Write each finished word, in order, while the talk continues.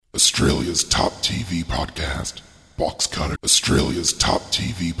Australia's top TV podcast, Box Cutter. Australia's top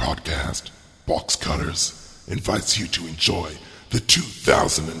TV podcast, Box Cutters, invites you to enjoy the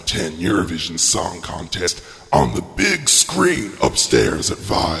 2010 Eurovision Song Contest on the big screen upstairs at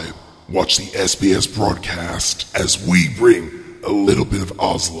Vibe. Watch the SBS broadcast as we bring a little bit of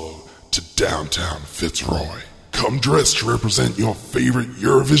Oslo to downtown Fitzroy. Come dressed to represent your favorite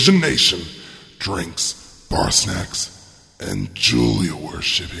Eurovision nation. Drinks, bar snacks, and Julia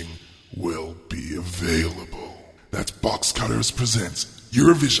worshipping will be available. That's Box Cutters presents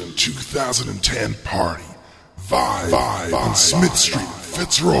Eurovision 2010 Party. Vibe on Smith Street,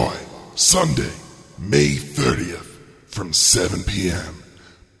 Fitzroy. Sunday, May 30th from 7 p.m.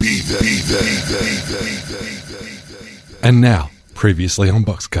 Be there. And now, previously on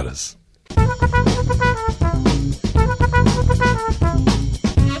Box Cutters.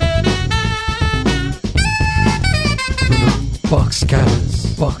 Box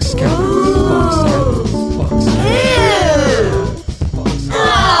Cutters. Box Cutters. Box Cutters. Box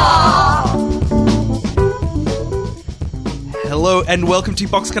Cutters. Hello and welcome to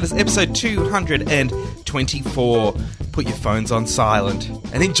Box Cutters episode 224. Put your phones on silent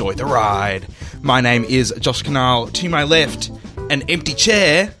and enjoy the ride. My name is Josh Canal. To my left, an empty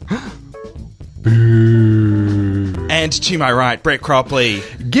chair. Boo. And to my right, Brett Cropley.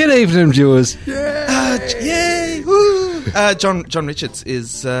 Good evening, viewers. Yay! Woo! John Richards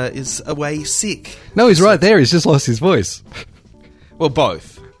is away sick. No, he's right there. He's just lost his voice. Well,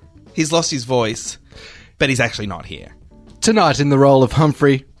 both. He's lost his voice, but he's actually not here. Tonight, in the role of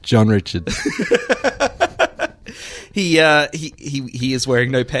Humphrey, John Richards. He is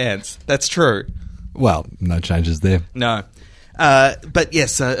wearing no pants. That's true. Well, no changes there. No. But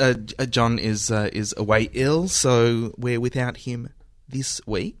yes, John is away ill, so we're without him this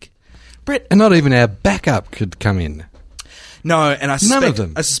week. Brett, And not even our backup could come in. no, and I None of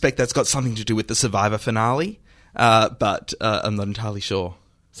them. suspect that's got something to do with the Survivor finale, but I'm not entirely sure.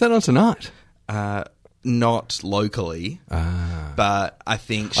 Is that on tonight? Not locally, but I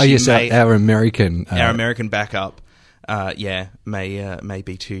think Oh, yes, our American... our American backup, may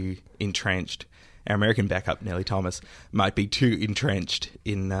be too entrenched. Our American backup, Nellie Thomas, might be too entrenched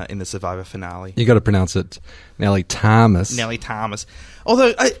in the Survivor finale. You got to pronounce it Nellie Thomas. Nellie Thomas.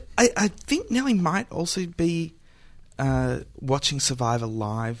 Although I think Nellie might also be watching Survivor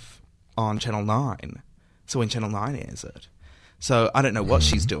live on Channel 9. So when Channel 9 airs it. So I don't know what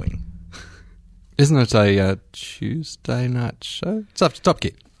she's doing. Isn't it a Tuesday night show? It's after Top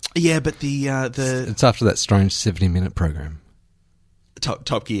Gear. Yeah, but the It's after that strange 70-minute program.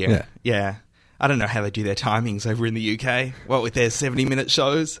 Top Gear. Yeah. I don't know how they do their timings over in the UK. What with their 70-minute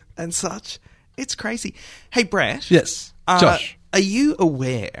shows and such. It's crazy. Hey, Brett. Yes. Josh. Are you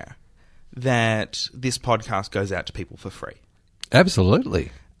aware that this podcast goes out to people for free?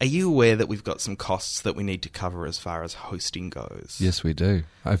 Absolutely. Are you aware that we've got some costs that we need to cover as far as hosting goes? Yes, we do.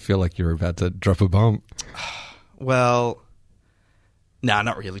 I feel like you're about to drop a bomb. Well, no,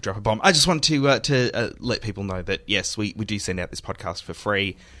 not really drop a bomb. I just want to let people know that, yes, we do send out this podcast for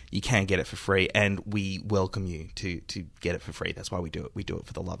free. You can get it for free, and we welcome you to get it for free. That's why we do it. We do it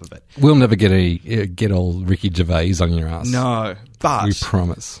for the love of it. We'll never get old Ricky Gervais on your ass. No, but... We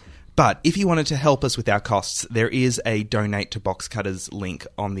promise. But if you wanted to help us with our costs, there is a donate to Box Cutters link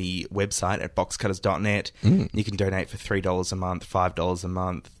on the website at boxcutters.net. You can donate for $3 a month, $5 a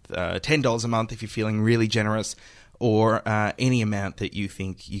month, $10 a month if you're feeling really generous, or any amount that you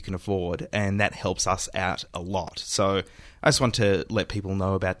think you can afford, and that helps us out a lot. So I just want to let people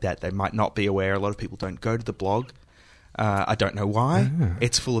know about that. They might not be aware. A lot of people don't go to the blog. I don't know why.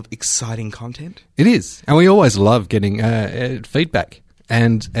 It's full of exciting content. It is. And we always love getting feedback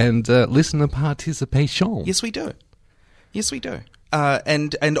and listener participation. Yes, we do. Yes, we do.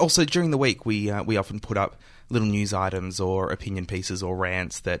 And also during the week, we often put up little news items or opinion pieces or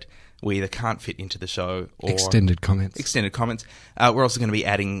rants that we either can't fit into the show or... Extended comments. We're also going to be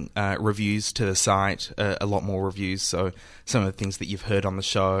adding reviews to the site, a lot more reviews, so some of the things that you've heard on the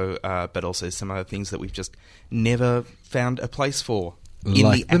show, but also some other things that we've just never found a place for.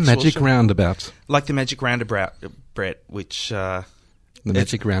 Like the Magic Roundabout. Like the Magic Roundabout, Brett, which... The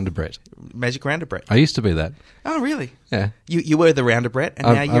Magic Roundabout. Magic Roundabout. I used to be that. Oh, really? Yeah. You were the Roundabout,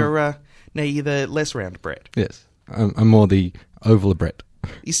 and now you're the less Roundabout. Yes. I'm more the Ovalabret.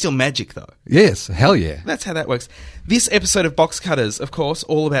 You're still magic, though. Yes, hell yeah. That's how that works. This episode of Box Cutters, of course,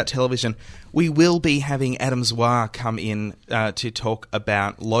 all about television. We will be having Adam Zwar come in to talk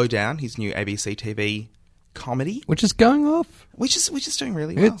about Lowdown, his new ABC TV comedy, Which is going off. which is doing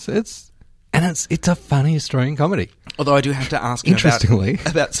really well. It's a funny Australian comedy. Although I do have to ask him Interestingly.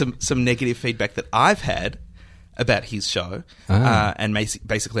 about some negative feedback that I've had about his show, and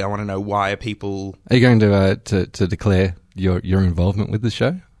basically I want to know why are people... Are you going to declare your involvement with the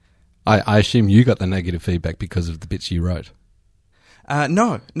show? I assume you got the negative feedback because of the bits you wrote.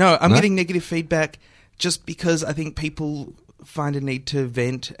 No, I'm getting negative feedback just because I think people find a need to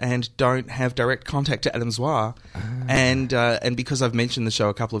vent and don't have direct contact to Adam Zwar. And because I've mentioned the show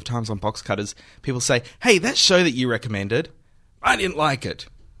a couple of times on Box Cutters, people say, hey, that show that you recommended, I didn't like it.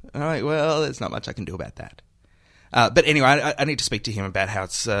 All right, well, there's not much I can do about that. But anyway, I need to speak to him about how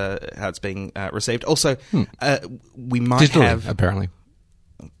it's being received. Also, we might digitally, have... apparently.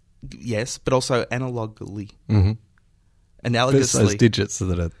 Yes, but also analogically. Mm-hmm. Analogously. Those digits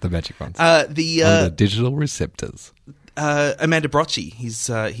that are the magic ones. On the digital receptors. Amanda Brocci,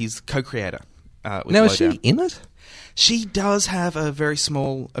 he's co-creator. With Now, is Lowdown. she in it? She does have a very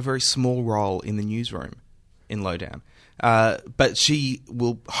small role in the newsroom in Lowdown. But she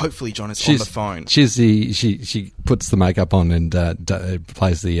will hopefully join us on the phone. She puts the makeup on and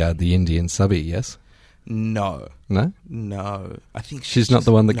plays the Indian subby, yes? No. No? No. I think she's not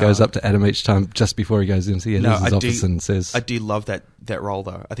the one that goes up to Adam each time just before he goes into the editor's office and says... I do love that role,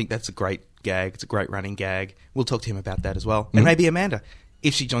 though. I think that's a great gag. It's a great running gag. We'll talk to him about that as well. And maybe Amanda,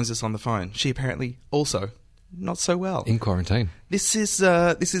 if she joins us on the phone. She apparently also not so well. In quarantine. This is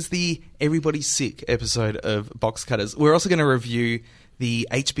the Everybody's Sick episode of Box Cutters. We're also going to review the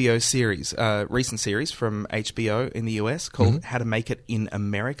HBO series, recent series from HBO in the US called How to Make It in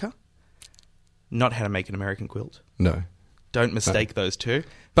America. Not How to Make an American Quilt. No. Don't mistake those two.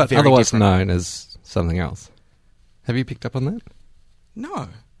 But Very otherwise different. known as something else. Have you picked up on that? No.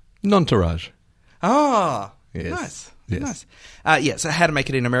 Nontourage. Ah, Yes. nice. Yes. Nice. So How to Make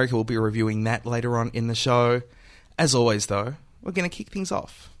It in America, we'll be reviewing that later on in the show. As always, though, we're going to kick things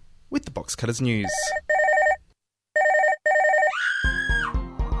off with the Box Cutters news.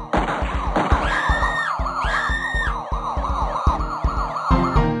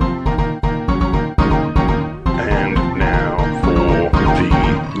 And now for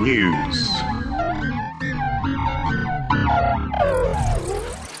the news.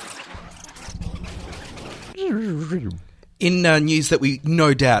 In news that we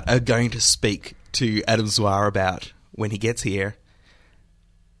no doubt are going to speak to Adam Zwar about when he gets here,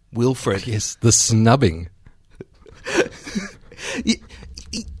 Wilfred. Yes, the snubbing.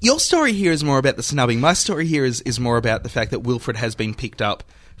 Your story here is more about the snubbing. My story here is more about the fact that Wilfred has been picked up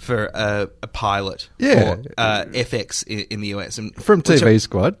for a pilot Yeah. for FX in the US. And From TV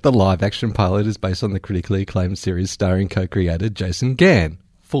Squad, the live-action pilot is based on the critically acclaimed series starring co-creator Jason Gann.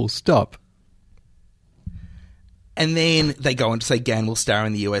 Full stop. And then they go on to say Gann will star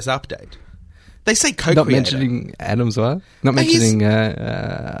in the US update. They say co-creator. Not mentioning Adam Zwar. Not He's-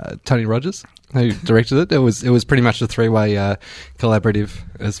 mentioning Tony Rogers, who directed it. It was pretty much a three-way collaborative,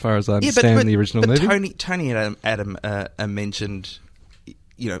 as far as I understand the original movie. Tony and Adam are mentioned,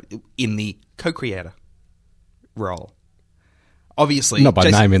 in the co-creator role. Obviously, Not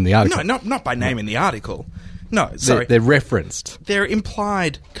by name in the article. No, not by name in the article. No, sorry, They're referenced. they're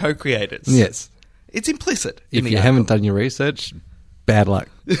implied co-creators. Yes. It's implicit. in If the you article. haven't done your research, bad luck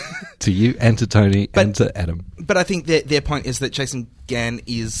to you and to Tony and to Adam. But I think their point is that Jason Gann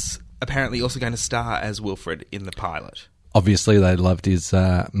is apparently also going to star as Wilfred in the pilot. Obviously, they loved his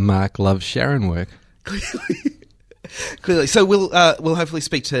Mark Loves Sharon work. Clearly. So we'll hopefully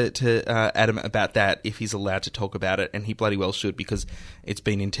speak to Adam about that if he's allowed to talk about it, and he bloody well should, because it's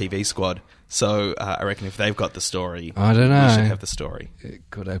been in TV Squad. So I reckon if they've got the story, I don't know. we should have the story. It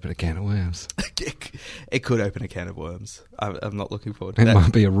could open a can of worms. It could open a can of worms. I'm not looking forward to It that.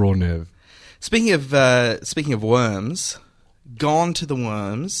 might be a raw nerve. Speaking of worms, gone to the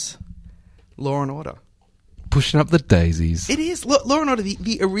worms, Law and Order. Pushing up the daisies. It is. Law and Order,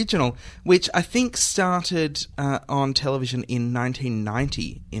 the original, which I think started on television in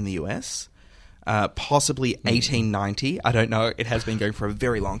 1990 in the US, possibly 1890. I don't know. It has been going for a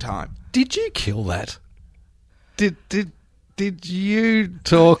very long time. Did you kill that? Did you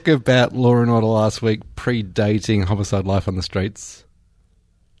talk about Law and Order last week predating Homicide: Life on the Streets?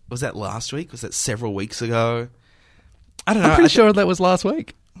 Was that last week? Was that several weeks ago? I don't know. I'm pretty sure that was last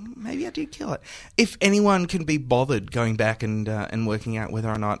week. Maybe I did kill it. If anyone can be bothered going back and working out whether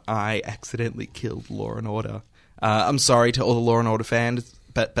or not I accidentally killed Law and Order, I'm sorry to all the Law and Order fans,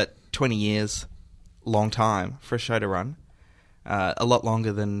 but 20 years, long time for a show to run. A lot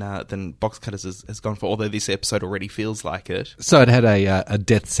longer than Box Cutters has gone for, although this episode already feels like it. So it had a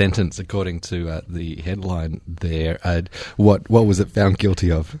death sentence, according to the headline there. What was it found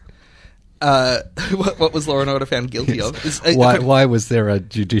guilty of? What was Law and Order found guilty of? Why was there a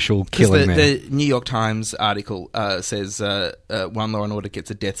judicial killing there? The New York Times article says one Law and Order gets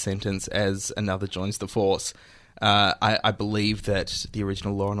a death sentence as another joins the force. I believe that the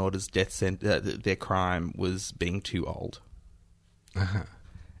original Law and Order's their crime was being too old. Uh-huh.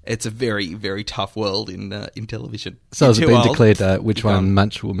 It's a very, very tough world in television. So has it You're been too old, declared which you're one gone.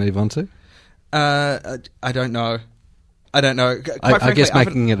 Munch will move on to? I don't know. Quite I frankly, guess I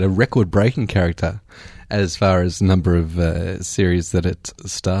haven't- making it a record-breaking character as far as number of series that it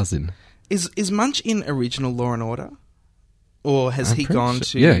stars in. Is Munch in original Law and Order, or has I'm he pretty gone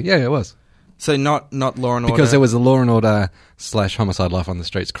sure- to? Yeah, it was. So not Law and Order Because there was a Law and Order / Homicide Life on the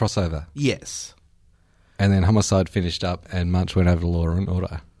Streets crossover. yes. And then Homicide finished up and Munch went over to Law and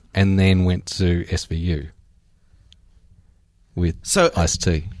Order. And then went to SVU with So-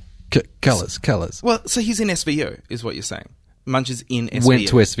 Ice-T. Colours. Well, so he's in SVU, is what you're saying. Munch is in SVU, Went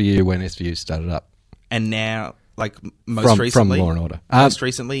to SVU when SVU started up. and now, like most From recently, Law and Order. Most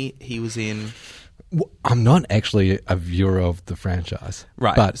recently, he was in. I'm not actually a viewer of the franchise.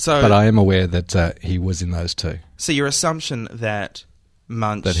 Right, But so- I am aware that he was in those two. So your assumption that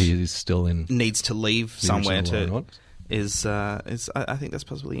Munch That he is still in needs to leave the somewhere original Law and to Order. is I think that's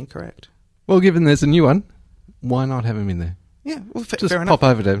possibly incorrect. Well, given there's a new one, why not have him in there? Yeah, well, Just fair enough. pop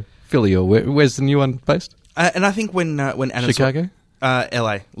over to Philly or where's the new one based? And I think when Adam Chicago?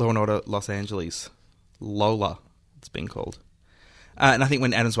 LA, Law and Order Los Angeles, Lola, it's been called. And I think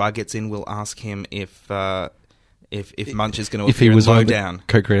when Adam Zwar gets in, we'll ask him if Munch is going to If he appear was in one of the Lowdown.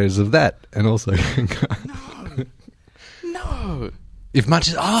 co-creators of that, and also No. if Munch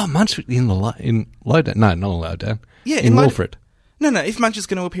is Munch in in Lowdown, no, not in Lowdown, Yeah, in Low- Wilfred, No, if Munch is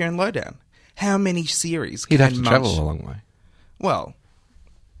going to appear in Lowdown, how many series he'd can have to Munch... travel a long way. Well,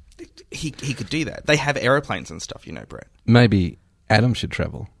 he could do that. They have aeroplanes and stuff, Brett. Maybe Adam should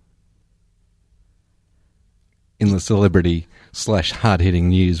travel in the celebrity / hard-hitting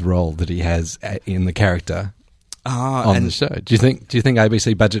news role that he has in the character on the show. Do you think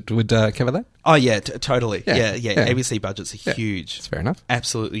ABC budget would cover that? Oh yeah, totally. Yeah, Yeah. yeah. ABC budgets are huge. That's fair enough.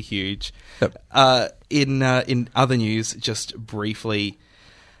 Absolutely huge. Yep. In other news, just briefly,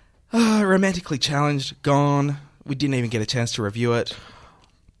 Romantically Challenged, gone. We didn't even get a chance to review it.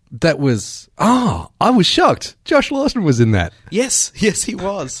 That was I was shocked. Josh Lawson was in that, Yes, he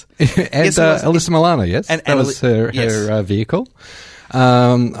was. and Yes, he was. Alyssa Milano. Yes, And that was her yes. vehicle.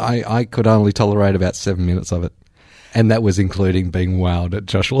 I could only tolerate about 7 minutes of it, and that was including being wowed at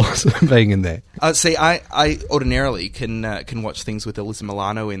Josh Lawson being in there. See, I ordinarily can watch things with Alyssa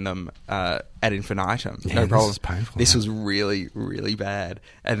Milano in them ad infinitum. Yeah, No this problem. is painful, This man. was really, really bad.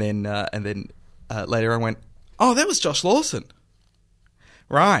 And then later I went, oh, that was Josh Lawson.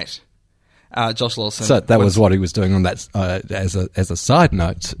 Right. Josh Lawson. So that was what he was doing on that. As a side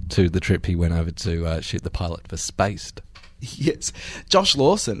note to the trip, he went over to shoot the pilot for Spaced. Yes, Josh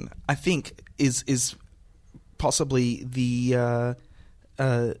Lawson, I think, is possibly the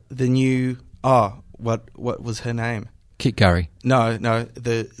new. Oh, what was her name? Kit Curry. No,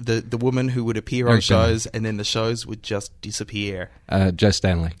 the woman who would appear on Eric Bana. shows and then the shows would just disappear. Joe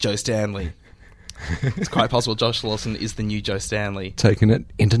Stanley. Joe Stanley. It's quite possible Josh Lawson is the new Joe Stanley. Taking it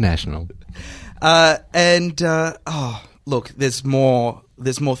international. Look, there's more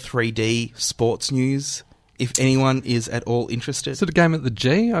 3D sports news. If anyone is at all interested, Is it a game at the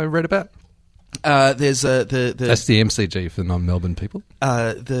G I read about? there's That's the MCG for non-Melbourne people.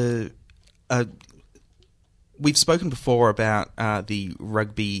 We've spoken before about the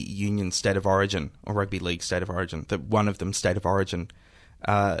rugby union state of origin or rugby league state of origin. That one of them state of origin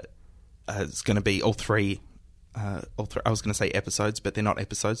is going to be all three. I was going to say episodes, but they're not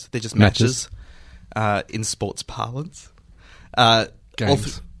episodes. They're just matches. In sports parlance.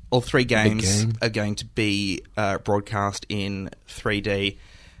 Games. All three games game. are going to be broadcast in 3D.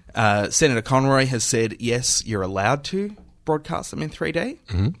 Senator Conroy has said, yes, you're allowed to broadcast them in 3D.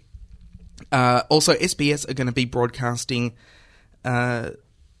 Mm-hmm. Also, SBS are going to be broadcasting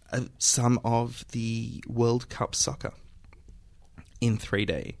some of the World Cup soccer in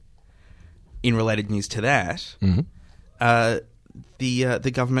 3D. In related news to that,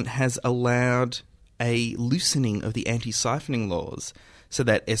 the government has allowed a loosening of the anti-siphoning laws so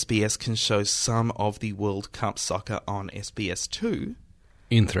that SBS can show some of the World Cup soccer on SBS2.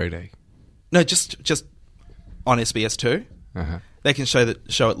 In 3D. No, just on SBS2. Uh-huh. They can show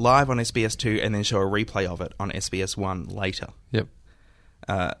it live on SBS2 and then show a replay of it on SBS1 later. Yep.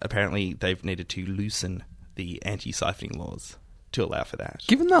 Apparently, they've needed to loosen the anti-siphoning laws to allow for that.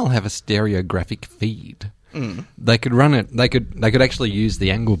 Given they'll have a stereographic feed, they could run it. They could actually use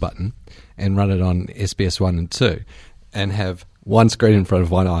the angle button and run it on SBS 1 and 2, and have one screen in front of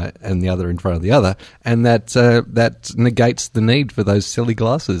one eye and the other in front of the other, and that negates the need for those silly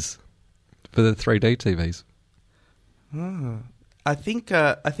glasses for the 3D TVs. I think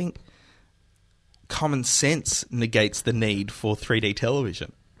common sense negates the need for 3D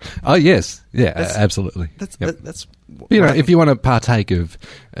television. Oh yes, yeah, absolutely. That's Yep. that's. If you want to partake of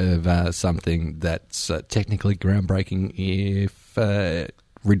something that's technically groundbreaking, if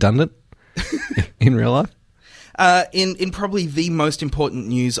redundant in real life, In probably the most important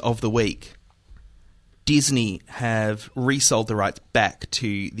news of the week, Disney have resold the rights back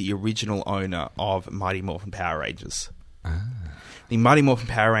to the original owner of Mighty Morphin Power Rangers. The Mighty Morphin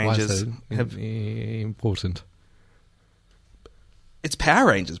Power why Rangers is that have... important? It's Power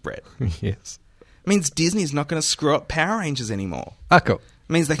Rangers, Brett. Yes. It means Disney's not going to screw up Power Rangers anymore. Ah, cool.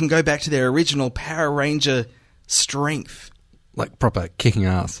 It means they can go back to their original Power Ranger strength. Like proper kicking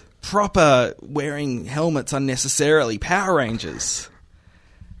ass. Proper wearing helmets unnecessarily. Power Rangers.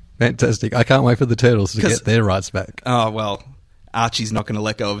 Fantastic. I can't wait for the Turtles to 'Cause- get their rights back. Oh, well, Archie's not going to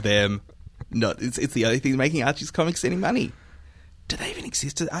let go of them. No, it's the only thing making Archie's comics any money. Do they even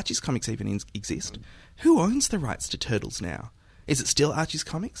exist? Do Archie's comics even exist? Who owns the rights to Turtles now? Is it still Archie's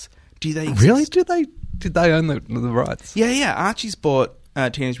comics? Do they exist? Really? Did they own the rights? Yeah. Archie's bought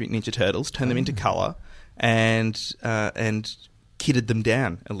Teenage Mutant Ninja Turtles, turned them into colour, and kitted them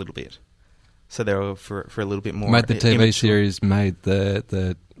down a little bit. So they were for a little bit more. Made the TV immature. series, made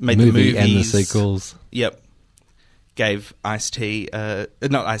the Made the movie and the movies. sequels. Yep. Gave Ice-T,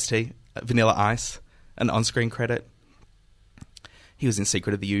 not Ice-T, Vanilla Ice, an on-screen credit. He was in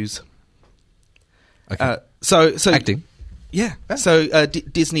Secret of the Ooze. Okay. So Acting. Yeah. So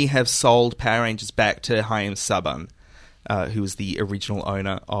Disney have sold Power Rangers back to Haim Saban, who was the original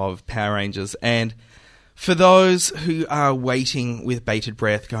owner of Power Rangers. And for those who are waiting with bated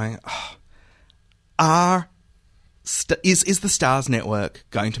breath, going, is the Stars Network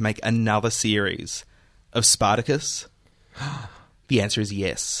going to make another series of Spartacus? The answer is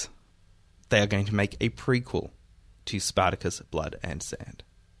yes. They are going to make a prequel to Spartacus, Blood and Sand.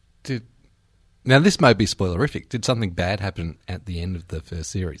 Now, this may be spoilerific. Did something bad happen at the end of the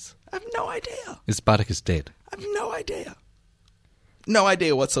first series? I have no idea. Is Spartacus dead? I have no idea. No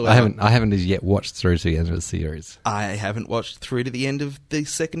idea whatsoever. I haven't as yet watched through to the end of the series. I haven't watched through to the end of the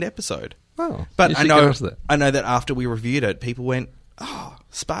second episode. Oh, But you I should go into that. know that after we reviewed it, people went, "Oh,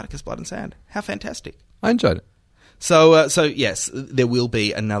 Spartacus, Blood and Sand. How fantastic." I enjoyed it. So yes, there will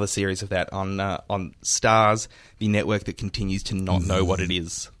be another series of that on Stars, the network that continues to not know what it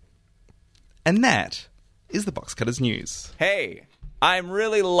is. And that is the Box Cutters News. Hey, I'm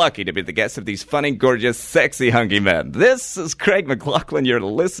really lucky to be the guest of these funny, gorgeous, sexy, hunky men. This is Craig McLaughlin. You're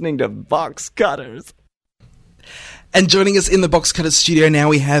listening to Box Cutters. And joining us in the Box Cutters studio now,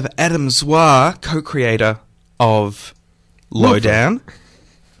 we have Adam Zwar, co-creator of Lowdown,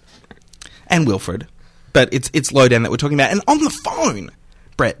 and Wilfred. But it's Lowdown that we're talking about. And on the phone,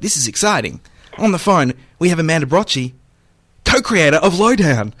 Brett, this is exciting. On the phone, we have Amanda Brocci, co-creator of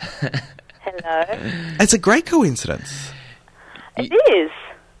Lowdown. Hello. It's a great coincidence. It is.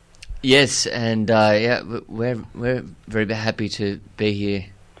 Yes, and we're very happy to be here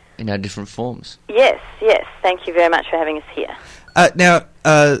in our different forms. Yes. Thank you very much for having us here. Now,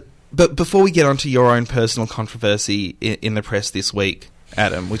 but before we get onto your own personal controversy in the press this week,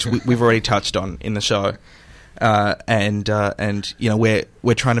 Adam, which we've already touched on in the show, and you know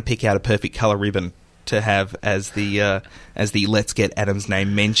we're trying to pick out a perfect colour ribbon to have as the Let's Get Adam's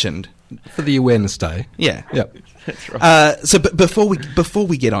Name mentioned For the Awareness Day. Yeah. Yep. That's right. So before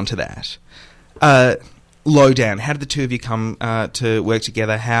we get onto that, Lowdown. How did the two of you come to work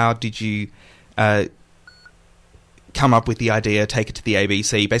together? How did you come up with the idea? Take it to the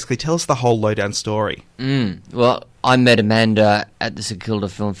ABC. Basically, tell us the whole Lowdown story. Well, I met Amanda at the St Kilda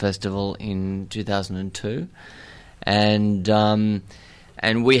Film Festival in 2002, and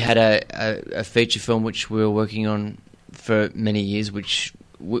we had a feature film which we were working on for many years, which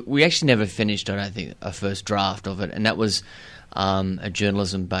we actually never finished. I don't think a first draft of it, and that was a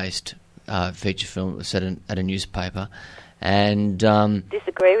journalism-based feature film that was set at a newspaper, and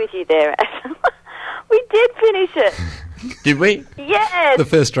Disagree with you there, Adam. We did finish it. did we? Yes. The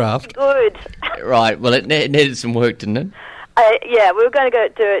first draft. Good. Right. Well, it needed some work, didn't it? Yeah, we were going to go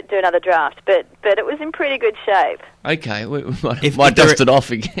do another draft, but it was in pretty good shape. Okay, we might If dust there- it off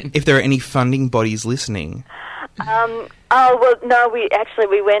again. If there are any funding bodies listening, Oh well, no. We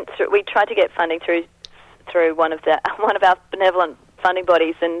went through. We tried to get funding through one of our benevolent funding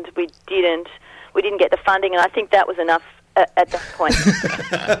bodies, and we didn't get the funding, and I think that was enough at that point.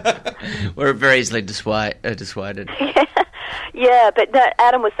 We're very easily dissuaded. Yeah, but no,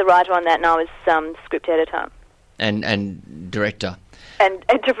 Adam was the writer on that, and I was script editor And director. and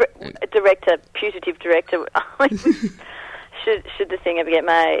director, putative director. should the thing ever get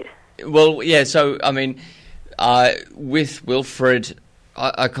made? Well, yeah. So I mean, with Wilfred,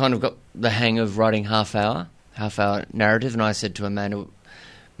 I kind of got the hang of writing half hour narrative, and I said to Amanda,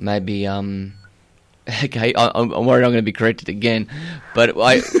 maybe okay, I'm worried I'm going to be corrected again, but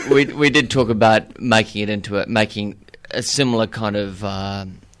we did talk about making a similar kind of I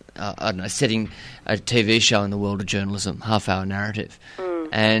don't know, setting a TV show in the world of journalism, half hour narrative,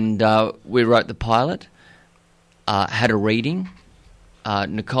 and we wrote the pilot, had a reading.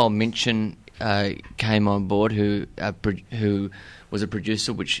 Nicole Minchin came on board, who was a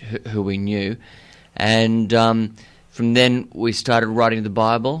producer, who we knew, and from then we started writing the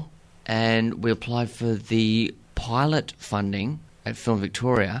Bible, and we applied for the pilot funding at Film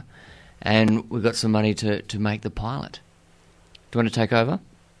Victoria, and we got some money to make the pilot. Do you want to take over,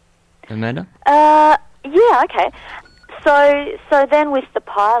 Amanda? Yeah, okay. So then with the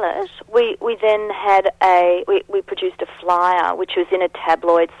pilot, we then had we produced a flyer which was in a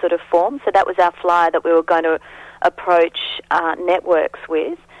tabloid sort of form. So that was our flyer that we were going to approach networks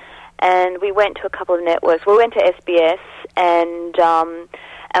with, and we went to a couple of networks. We went to SBS, and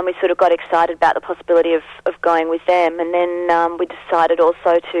we sort of got excited about the possibility of going with them, and then we decided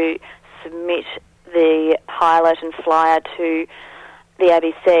also to submit the pilot and flyer to the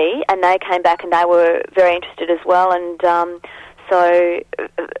ABC, and they came back and they were very interested as well, and so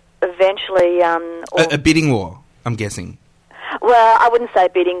eventually... a bidding war, I'm guessing. Well, I wouldn't say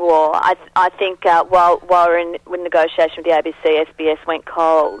bidding war. I think while we're in negotiation with the ABC, SBS went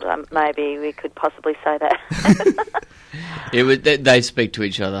cold. Maybe we could possibly say that. They speak to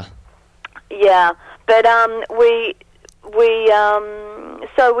each other. Yeah, but we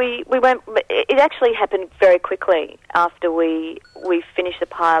went. It actually happened very quickly after we finished the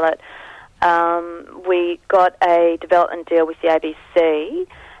pilot. We got a development deal with the ABC,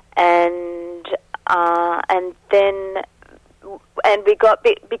 and we got,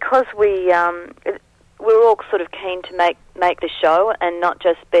 because we were all sort of keen to make the show and not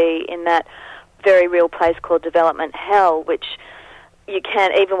just be in that very real place called development hell, which you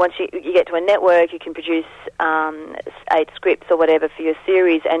can, even once you get to a network, you can produce 8 scripts or whatever for your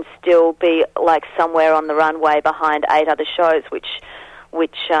series and still be like somewhere on the runway behind 8 other shows, which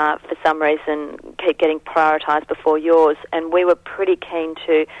for some reason keep getting prioritised before yours. And we were pretty keen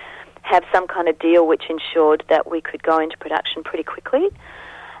to have some kind of deal which ensured that we could go into production pretty quickly.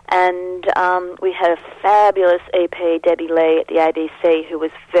 And we had a fabulous EP, Debbie Lee, at the ABC, who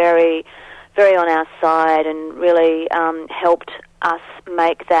was very, very on our side and really helped us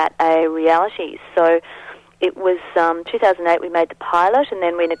make that a reality. So it was 2008 we made the pilot, and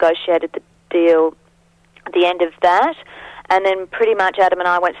then we negotiated the deal at the end of that, and then pretty much Adam and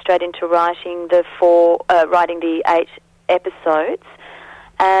I went straight into writing the 8 episodes,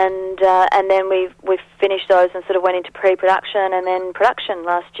 and then we finished those and sort of went into pre-production and then production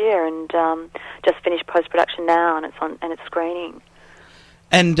last year, and just finished post-production now, and it's screening.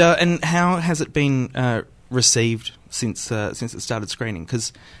 And how has it been received since it started screening?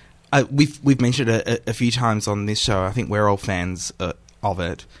 Because we've mentioned it a few times on this show. I think we're all fans of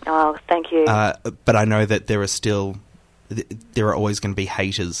it. Oh, thank you. But I know that there are always going to be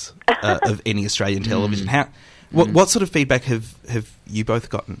haters of any Australian television. What sort of feedback have you both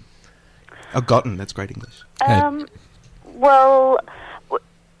gotten? Gotten, that's great English. Well,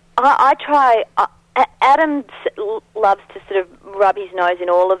 I try... Adam loves to sort of rub his nose in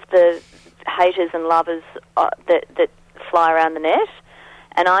all of the haters and lovers that fly around the net,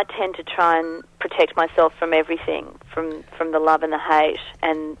 and I tend to try and protect myself from everything, from the love and the hate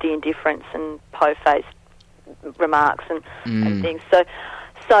and the indifference and po-faced remarks and things. So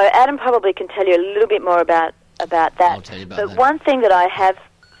Adam probably can tell you a little bit more about that. I'll tell you about that. But one thing that I have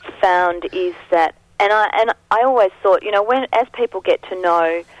found is that, and I always thought, as people get to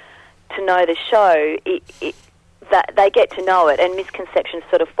know the show, that they get to know it, and misconceptions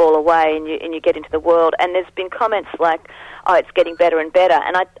sort of fall away, and you get into the world. And there's been comments like, "Oh, it's getting better and better,"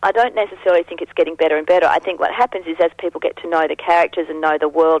 and I don't necessarily think it's getting better and better. I think what happens is, as people get to know the characters and know the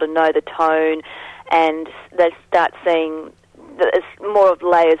world and know the tone, and they start seeing more of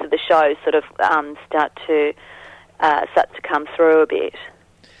layers of the show sort of start to come through a bit.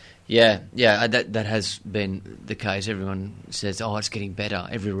 Yeah, that has been the case. Everyone says, "Oh, it's getting better."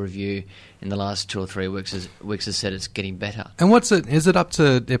 Every review in the last 2 or 3 weeks has said it's getting better. And what's it? Is it up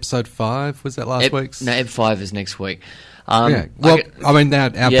to episode 5? Was that last week's? No, Ep 5 is next week. Yeah. Well, our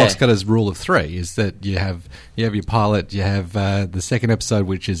Box Cutters rule of 3 is that you have your pilot, you have the second episode,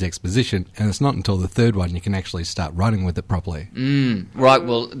 which is exposition, and it's not until the third one you can actually start running with it properly. Right.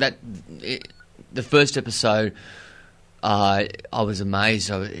 Well, the first episode, I was amazed.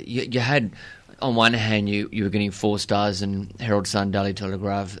 So you had, on one hand, you were getting 4 stars in Herald Sun, Daily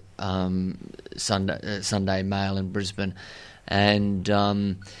Telegraph, Sunday Mail in Brisbane, and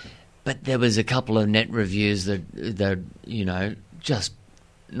but there was a couple of net reviews that just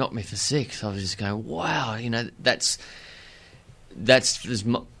knocked me for six. I was just going, wow, that's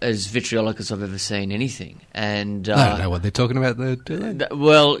as vitriolic as I've ever seen anything. And I don't know what they're talking about there, do they?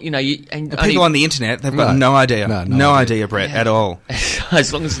 Well, People on the internet, they've got Right. no idea. No idea, Brett, at all.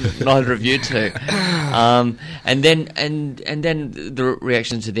 as long as neither of you two. And then the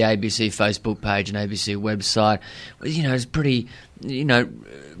reaction to the ABC Facebook page and ABC website, it's pretty,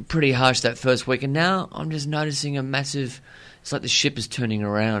 pretty harsh that first week. And now I'm just noticing a massive. It's like the ship is turning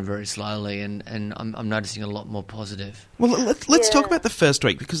around very slowly, and I'm noticing a lot more positive. Well, let's talk about the first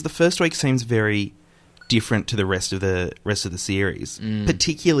week, because the first week seems very different to the rest of the series,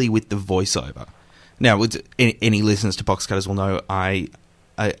 particularly with the voiceover. Now, any listeners to Box Cutters will know I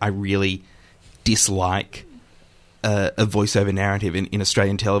really dislike a voiceover narrative in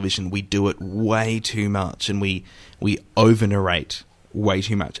Australian television. We do it way too much, and we over narrate way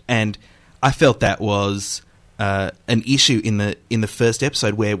too much. And I felt that was an issue in the first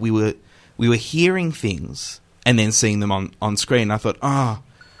episode, where we were hearing things and then seeing them on screen. I thought,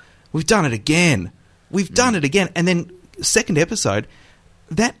 we've done it again. We've done it again. And then second episode,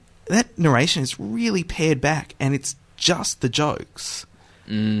 that narration is really pared back, and it's just the jokes.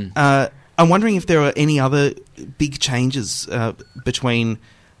 I'm wondering if there are any other big changes between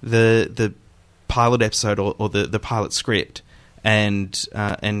the pilot episode or the pilot script and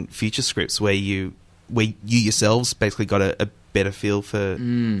future scripts, where you yourselves basically got a better feel for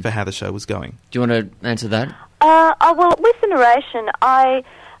how the show was going. Do you want to answer that? Well, with the narration,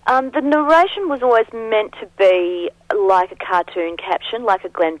 the narration was always meant to be like a cartoon caption, like a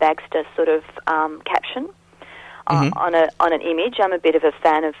Glenn Baxter sort of caption on an image. I'm a bit of a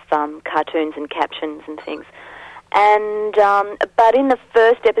fan of cartoons and captions and things. And but in the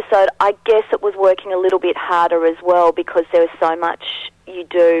first episode, I guess it was working a little bit harder as well, because there was so much you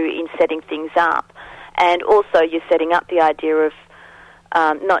do in setting things up. And also you're setting up the idea of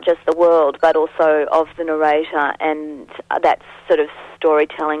not just the world, but also of the narrator and that sort of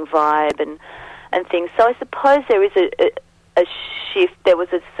storytelling vibe and things. So I suppose there is a shift. There was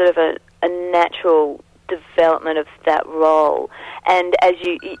a sort of a natural development of that role. And as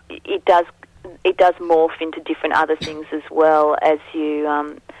it does morph into different other things as well as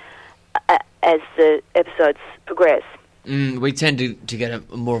as the episodes progress. We tend to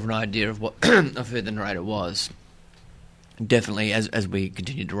get more of an idea of what of who the narrator was. Definitely, as we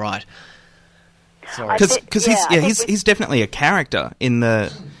continue to write. Sorry, because he's definitely a character in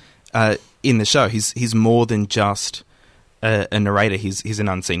the show. He's more than just a narrator. He's an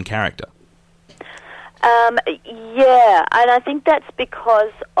unseen character. Yeah, and I think that's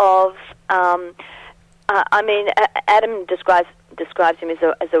because of. Adam describes him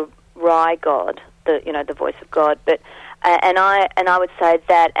as a wry god, the voice of God, but. And I would say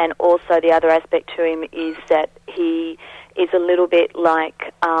that, and also the other aspect to him is that he is a little bit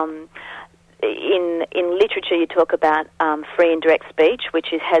like in literature you talk about free and direct speech,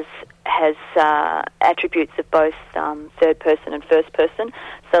 which has attributes of both third person and first person.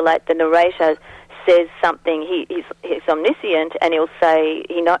 So, like the narrator says something, he's omniscient, and he'll say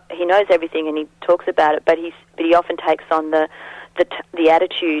he knows everything and he talks about it, but he often takes on the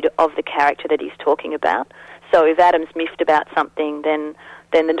attitude of the character that he's talking about. So if Adam's miffed about something, then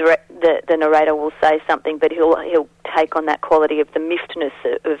the narrator will say something, but he'll take on that quality of the miffedness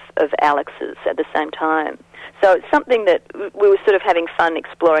of Alex's at the same time. So it's something that we were sort of having fun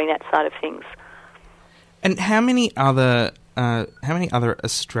exploring that side of things. And how many other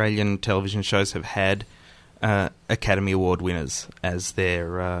Australian television shows have had Academy Award winners as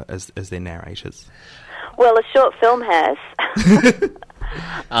their narrators? Well, a short film has.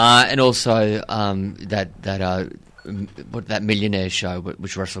 And also that Millionaire show,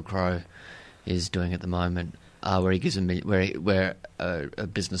 which Russell Crowe is doing at the moment, where he gives where a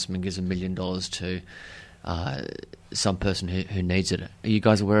businessman gives $1 million to some person who needs it. Are you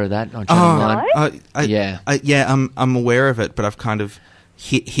guys aware of that on Channel 9? I'm aware of it, but I've kind of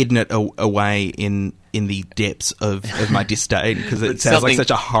hidden it away in the depths of my disdain, because it sounds like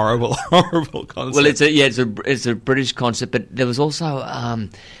such a horrible concept. Well, it's a British concept, but there was also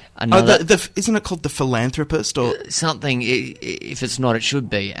another. Isn't it called The Philanthropist or something? If it's not, it should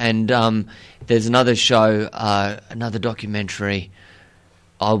be. And there's another show, another documentary.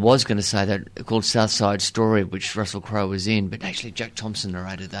 I was going to say that called South Side Story, which Russell Crowe was in, but actually Jack Thompson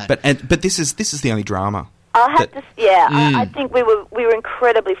narrated that. But this is the only drama. I think we were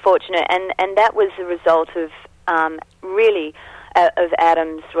incredibly fortunate, and that was a result of really of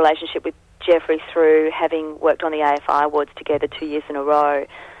Adam's relationship with Jeffrey through having worked on the AFI Awards together 2 years in a row,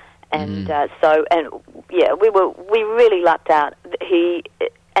 And we really lucked out.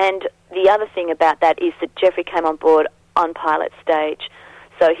 And the other thing about that is that Jeffrey came on board on pilot stage,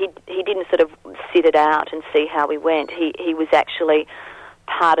 so he didn't sort of sit it out and see how we went. He was actually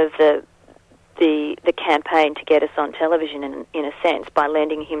part of the campaign to get us on television in a sense, by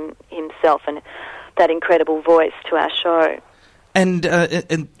lending himself and that incredible voice to our show. And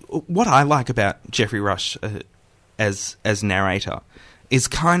what I like about Geoffrey Rush as narrator is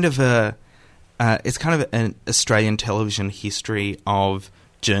kind of an Australian television history of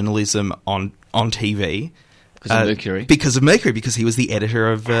journalism on TV. Because of Mercury. Because he was the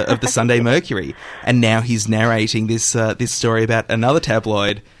editor of the Sunday Mercury, and now he's narrating this story about another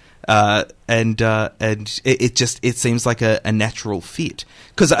tabloid. And it seems like a natural fit,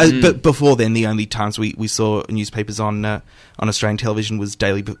 because but before then the only times we saw newspapers on Australian television was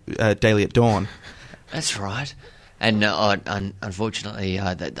Daily at Dawn. That's right, and unfortunately,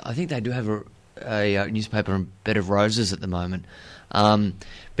 I think they do have a newspaper in Bed of Roses at the moment.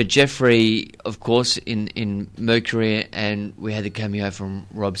 But Jeffrey, of course, in Mercury, and we had the cameo from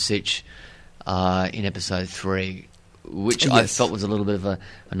Rob Sitch in episode 3. Which I felt was a little bit of a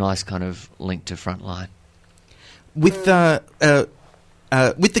nice kind of link to Frontline. With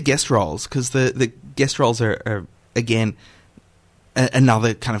the guest roles, because the guest roles are again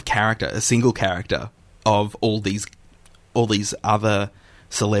another kind of character, a single character of all these other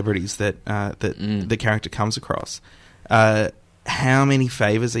celebrities that the character comes across. How many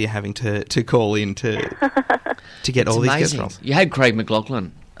favours are you having to call in to get all these guest roles? You had Craig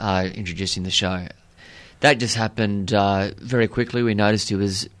McLachlan introducing the show. That just happened very quickly. We noticed he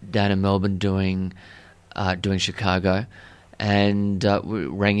was down in Melbourne doing Chicago, and we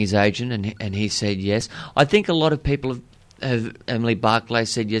rang his agent, and he said yes. I think a lot of people have Emily Barclay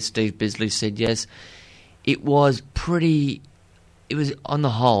said yes, Steve Bisley said yes. It was on the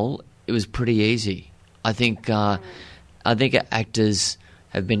whole, it was pretty easy. I think actors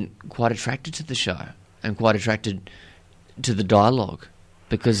have been quite attracted to the show and quite attracted to the dialogue.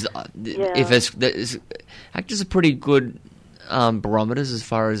 Because actors are pretty good barometers as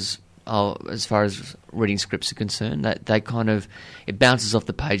far as reading scripts are concerned. That they kind of, it bounces off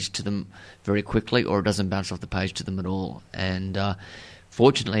the page to them very quickly, or it doesn't bounce off the page to them at all. And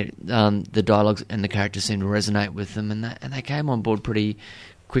fortunately, the dialogues and the characters seem to resonate with them, and they came on board pretty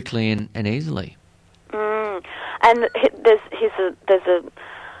quickly and easily. And there's a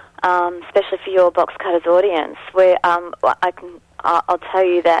especially for your Box Cutters audience, where I'll tell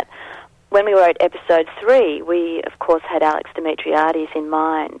you that when we wrote episode 3, we of course had Alex Dimitriadis in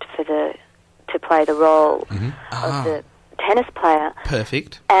mind to play the role of the tennis player.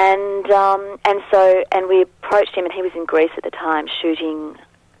 Perfect. And we approached him, and he was in Greece at the time shooting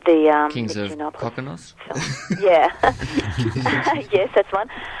the Kings the of Kokonos film. Yeah, yes, that's one.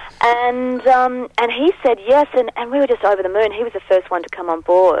 And he said yes, and we were just over the moon. He was the first one to come on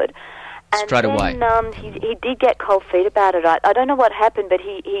board. And straight away. He did get cold feet about it. I don't know what happened, but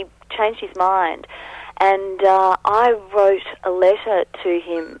he changed his mind. And I wrote a letter to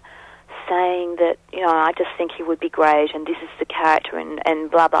him saying that, I just think he would be great, and this is the character,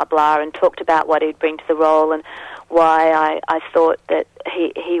 and blah, blah, blah, and talked about what he'd bring to the role and why I thought that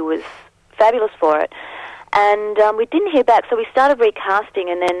he was fabulous for it. And we didn't hear back, so we started recasting,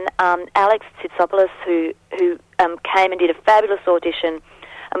 and then Alex Tsitsopoulos, who came and did a fabulous audition,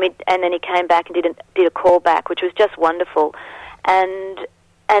 and then he came back and did a callback, which was just wonderful. And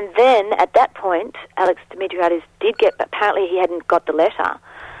then at that point, Alex Dimitriadis did apparently he hadn't got the letter.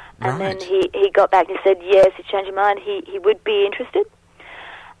 And then he got back and said, yes, he changed his mind, he would be interested.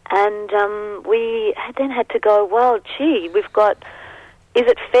 And we then had to go, well, gee, we've got, is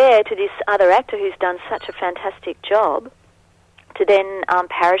it fair to this other actor who's done such a fantastic job to then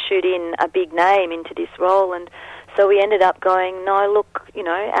parachute in a big name into this role? And so we ended up going, no, look,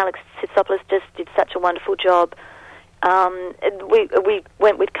 Alex Tsitsopoulos just did such a wonderful job. We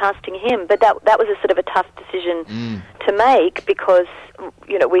went with casting him, but that was a sort of a tough decision to make, because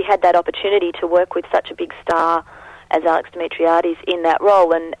we had that opportunity to work with such a big star as Alex Dimitriadis in that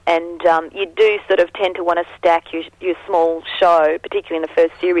role, and you do sort of tend to want to stack your small show, particularly in the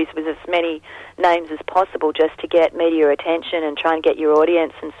first series, with as many names as possible, just to get media attention and try and get your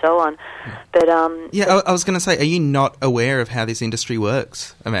audience and so on. But I was going to say, are you not aware of how this industry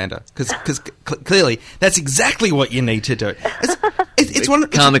works, Amanda? Because clearly that's exactly what you need to do.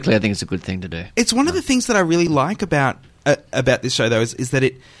 Karmically, I think it's a good thing to do. It's one of the things that I really like about this show, though, is that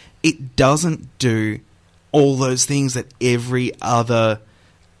it doesn't do all those things that every other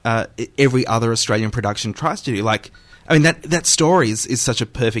Australian production tries to do. Like, I mean, that story is such a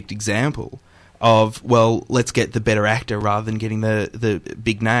perfect example of, well, let's get the better actor rather than getting the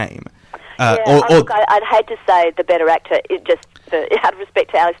big name. Look, I'd hate to say the better actor, out of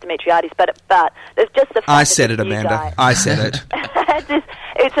respect to Alex Dimitriadis, but there's just the fact I said that it, Amanda. I said it.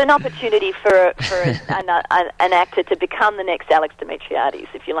 It's an opportunity for an actor to become the next Alex Dimitriadis,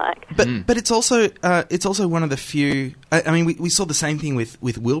 if you like. But it's also one of the few. I mean, we saw the same thing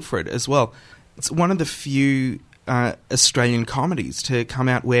with Wilfred as well. It's one of the few Australian comedies to come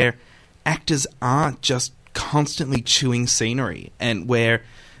out where actors aren't just constantly chewing scenery, and where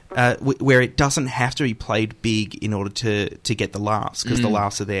it doesn't have to be played big in order to get the laughs, because the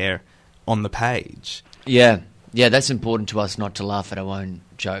laughs are there on the page. Yeah, that's important to us, not to laugh at our own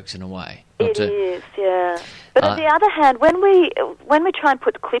jokes in a way. It is, yeah. But on the other hand, when we try and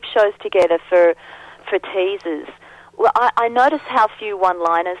put clip shows together for teasers, well, I notice how few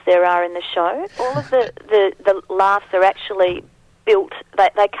one-liners there are in the show. All of the laughs are actually built.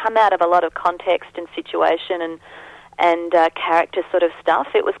 They come out of a lot of context and situation and character sort of stuff.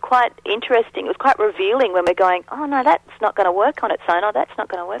 It was quite interesting. It was quite revealing when we're going, oh, no, that's not going to work on its own. Oh, that's not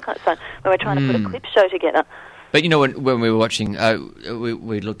going to work on its own. When we're trying to put a clip show together. But, you know, when we were watching,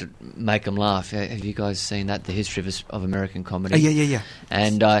 we looked at Make 'em Laugh. Have you guys seen that, the history of American comedy? Yeah.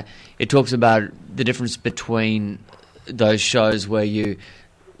 And it talks about the difference between those shows where you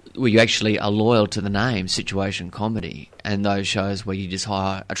actually are loyal to the name, situation comedy, and those shows where you just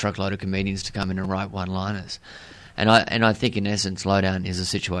hire a truckload of comedians to come in and write one-liners. And I think, in essence, Lowdown is a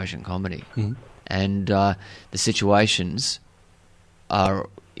situation comedy. Mm-hmm. And the situations are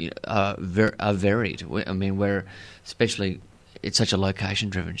varied. I mean, especially it's such a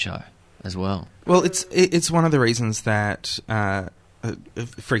location-driven show as well. Well, it's one of the reasons that,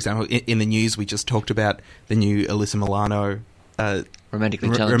 for example, in the news we just talked about the new Alyssa Milano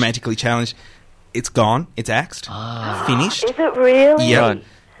Romantically Challenged. It's gone. It's axed. Finished. Is it really? Yeah. Right.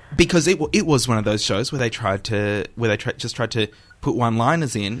 Because it was one of those shows where they tried to put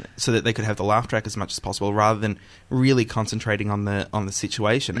one-liners in so that they could have the laugh track as much as possible, rather than really concentrating on the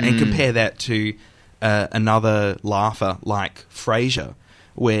situation. And compare that to another laugher like Frasier,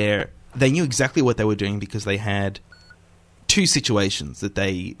 where they knew exactly what they were doing because they had two situations that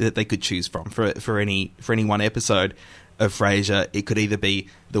they could choose from for any one episode of Frasier. It could either be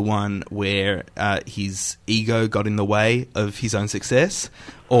the one where his ego got in the way of his own success,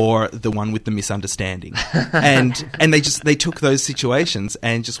 or the one with the misunderstanding. and they took those situations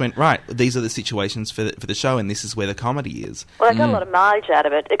and just went, right, these are the situations for the show, and this is where the comedy is. Well, I got a lot of mileage out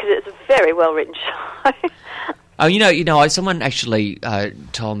of it because it's a very well written show. Oh, you know, someone actually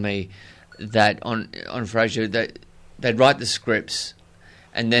told me that on Frasier that they'd write the scripts,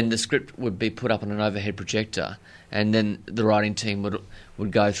 and then the script would be put up on an overhead projector, and then the writing team would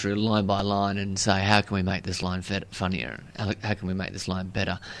go through line by line and say, how can we make this line funnier? How can we make this line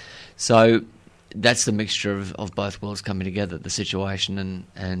better? So that's the mixture of both worlds coming together, the situation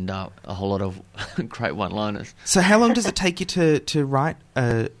and a whole lot of great one-liners. So how long does it take you to write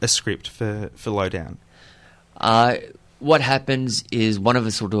a script for Lowdown? What happens is one of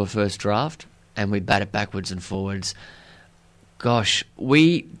us will do a first draft, and we bat it backwards and forwards. Gosh,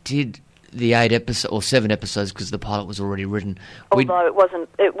 we did the 7 episodes because the pilot was already written. Although it wasn't,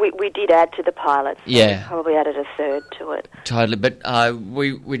 we did add to the pilot. So yeah, we probably added a third to it. Totally, but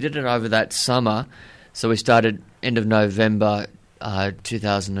we did it over that summer. So we started end of November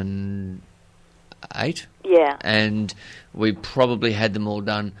 2008. Yeah, and we probably had them all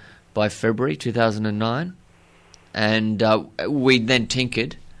done by February 2009, and we then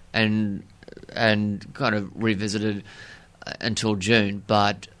tinkered and kind of revisited until June,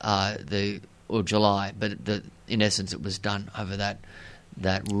 or July. But in essence, it was done over that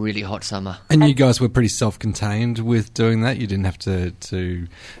really hot summer. And you guys were pretty self-contained with doing that. You didn't have to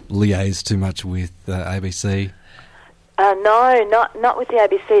liaise too much with ABC. No, not with the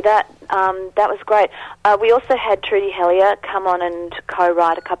ABC. That was great. We also had Trudy Hellier come on and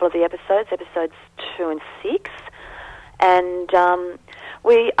co-write a couple of the episodes 2 and 6, and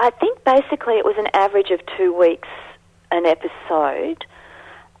I think basically it was an average of 2 weeks an episode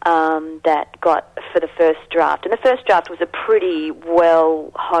that got for the first draft. And the first draft was a pretty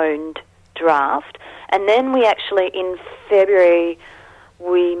well-honed draft. And then we actually, in February,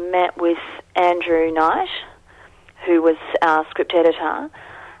 we met with Andrew Knight, who was our script editor,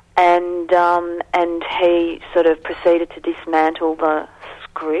 and he sort of proceeded to dismantle the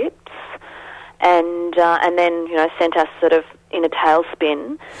scripts and then, sent us sort of in a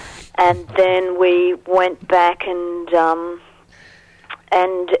tailspin. And then we went back and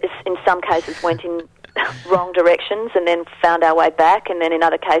in some cases went in wrong directions and then found our way back, and then in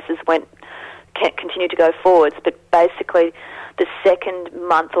other cases continued to go forwards. But basically the second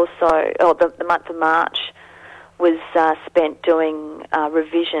month or so, or the month of March, was spent doing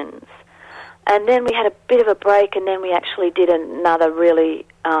revisions. And then we had a bit of a break, and then we actually did another really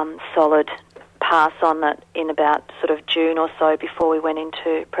solid pass on it in about sort of June or so before we went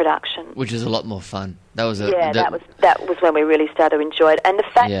into production. Which is a lot more fun. That was that was when we really started to enjoy it. And the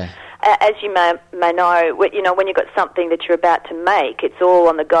fact, as you may know, when you've got something that you're about to make, it's all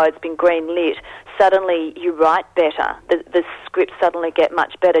on the go. It's been green lit. Suddenly, you write better. The scripts suddenly get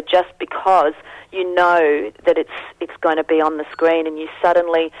much better just because you know that it's going to be on the screen, and you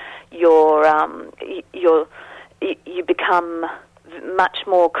suddenly you become much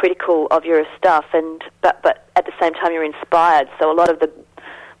more critical of your stuff, but at the same time you're inspired. So a lot of the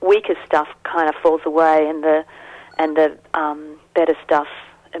weaker stuff kind of falls away, and the better stuff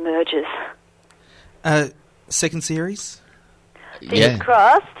emerges. Second series? Fingers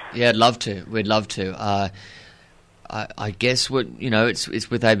crossed. Yeah, I'd love to. We'd love to. I guess it's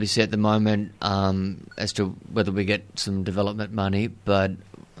with ABC at the moment as to whether we get some development money, but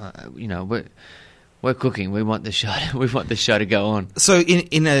we're cooking. We want the show. We want the show to go on. So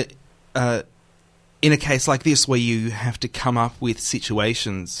in a case like this where you have to come up with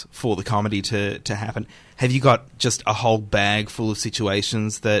situations for the comedy to happen, have you got just a whole bag full of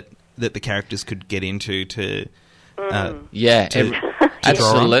situations that the characters could get into to?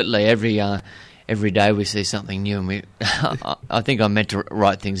 Absolutely. Every day we see something new, and I think I'm meant to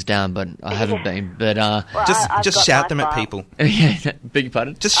write things down, but I haven't been. But just shout them at people. Yeah, beg your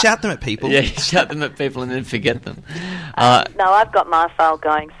pardon? Just shout them at people. Yeah, shout them at people and then forget them. No, I've got my file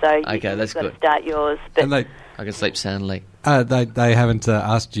going, so okay, you've that's got good. to start yours. But I can sleep soundly. They haven't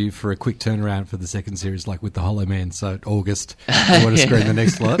asked you for a quick turnaround for the second series, like with the Hollow Man. So August, you want to screen the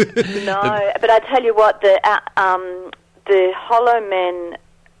next lot? No, but I tell you what, the Hollow Men.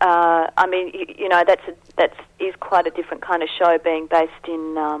 That is quite a different kind of show, being based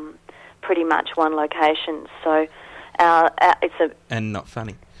in pretty much one location. So it's a and not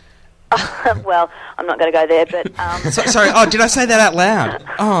funny. Well, I'm not going to go there, but sorry. Oh, did I say that out loud?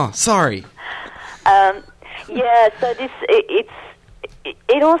 Oh, sorry. Yeah. So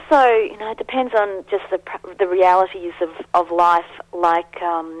it also it depends on just the realities of life, like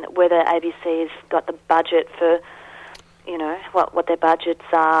whether ABC has got the budget for. What their budgets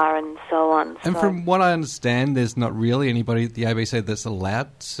are and so on. And from what I understand, there's not really anybody at the ABC that's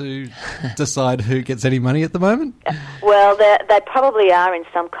allowed to decide who gets any money at the moment? Well, they probably are in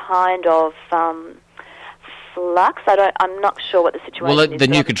some kind of flux. I'm not sure what the situation is. Well, the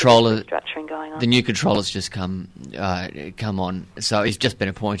new controller... Restructuring going on. The new controller's just come on, so he's just been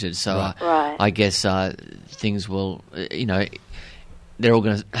appointed, so right. I guess things will, they're all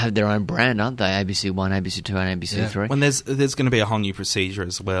going to have their own brand, aren't they? ABC 1, ABC 2 and ABC 3. When there's going to be a whole new procedure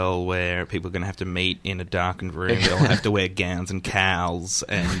as well where people are going to have to meet in a darkened room. They'll have to wear gowns and cowls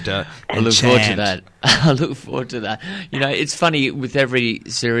and I look forward to that. I look forward to that. It's funny, with every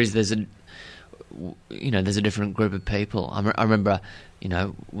series there's a different group of people. I remember,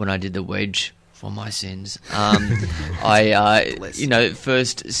 when I did The Wedge for my sins,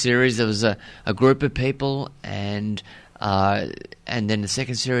 first series there was a group of people, and then the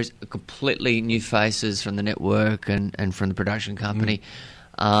second series, completely new faces from the network and from the production company.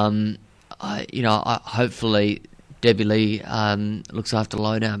 Hopefully Debbie Lee looks after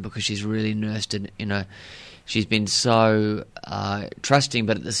Lowdown, because she's really nursed it. She's been so trusting,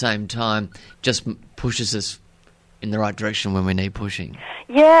 but at the same time just pushes us in the right direction when we need pushing.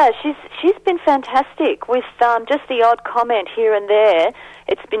 Yeah, she's been fantastic with just the odd comment here and there.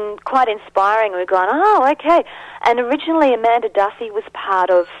 It's been quite inspiring. We've gone, oh, okay. And originally Amanda Duthie was part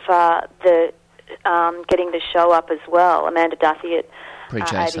of the getting the show up as well. Amanda Duthie at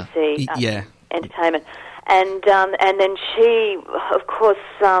ABC Entertainment. And then she, of course,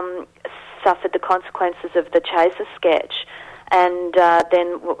 suffered the consequences of the Chaser sketch. And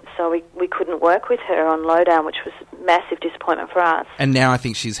so we couldn't work with her on Lowdown, which was a massive disappointment for us. And now I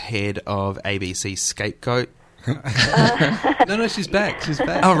think she's head of ABC Scapegoat. No, she's back. She's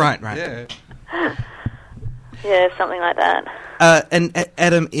back. Oh, right. Yeah, something like that. And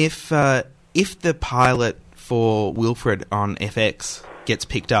Adam, if the pilot for Wilfred on FX gets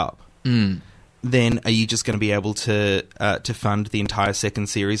picked up, then are you just going to be able to fund the entire second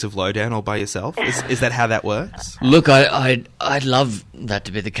series of Lowdown all by yourself? Is that how that works? Look, I'd love that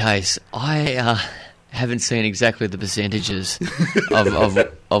to be the case. I haven't seen exactly the percentages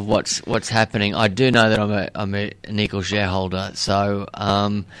of what's happening. I do know that I'm an equal shareholder, so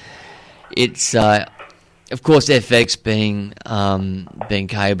it's of course FX being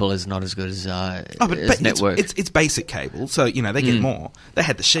cable is not as good as as network. It's basic cable, so they get more. They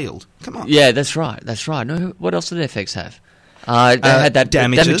had the Shield. Come on. Yeah, that's right. No, what else did FX have? They had that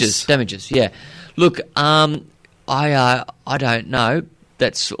Damages. Yeah. Look, I don't know.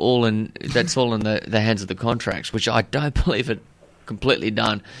 That's all in the hands of the contracts, which I don't believe are completely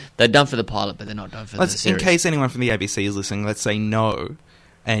done. They're done for the pilot, but they're not done for the series. In case anyone from the ABC is listening, let's say no,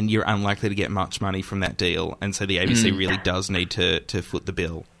 and you're unlikely to get much money from that deal, and so the ABC really does need to foot the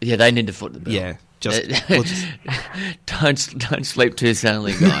bill. Yeah, they need to foot the bill. Yeah, don't sleep too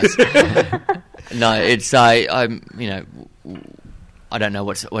soundly, guys. No, it's I don't know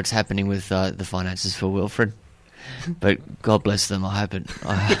what's happening with the finances for Wilfred, but God bless them. I hope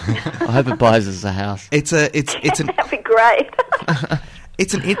it buys us a house. That'd be great.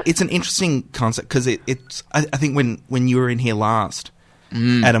 It's an interesting concept because I think when you were in here last,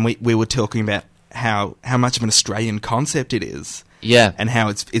 Adam, we were talking about how much of an Australian concept it is. Yeah, and how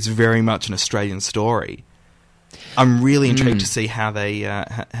it's very much an Australian story. I'm really intrigued to see how they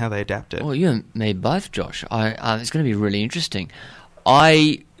adapt it. Well, you and me both, Josh. It's going to be really interesting.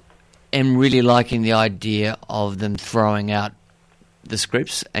 I am really liking the idea of them throwing out the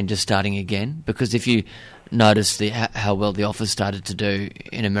scripts and just starting again, because if you notice how well The Office started to do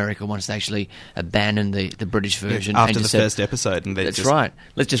in America once they actually abandoned the British version after and the first episode, and that's right.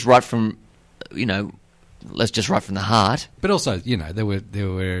 Let's just write from the heart. But also, there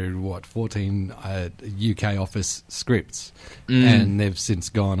were 14 UK Office scripts, and they've since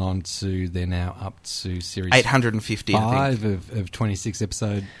gone on to, they're now up to series 850, 5 of 26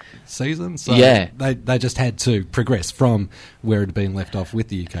 episode seasons. So yeah, they just had to progress from where it had been left off with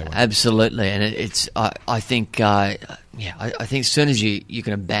the UK one. Absolutely, and I think as soon as you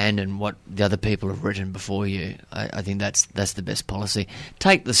can abandon what the other people have written before you, I think that's the best policy.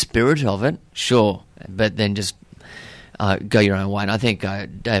 Take the spirit of it, sure, but then just go your own way. And I think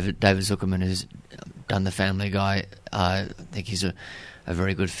David Zuckerman, who's done The Family Guy, I think he's a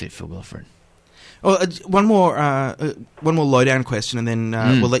very good fit for Wilfred. Well, one more lowdown question, and then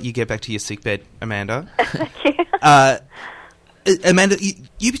we'll let you get back to your sickbed, Amanda. Thank you. Amanda,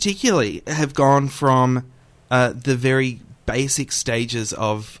 you particularly have gone from the very basic stages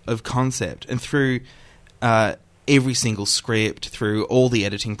of concept and through every single script, through all the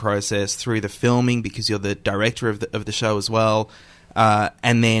editing process, through the filming, because you're the director of the show as well,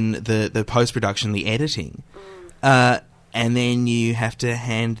 and then the post-production, the editing. And then you have to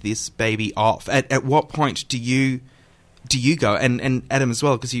hand this baby off. At what point do you go? And Adam as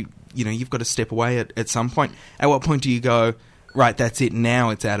well, because you've got to step away at some point. At what point do you go, right, that's it, now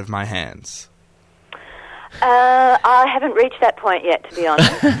it's out of my hands? I haven't reached that point yet, to be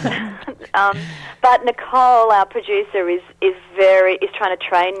honest. But Nicole, our producer, is trying to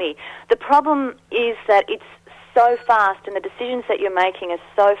train me. The problem is that it's so fast, and the decisions that you're making are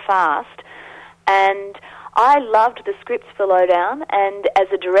so fast. And I loved the scripts for Lowdown, and as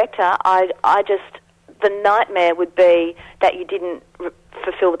a director, the nightmare would be that you didn't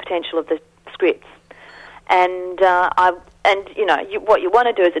fulfill the potential of the scripts. And what you want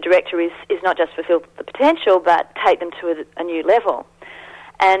to do as a director is not just fulfill the potential, but take them to a new level.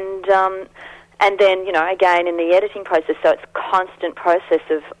 And then again in the editing process, so it's a constant process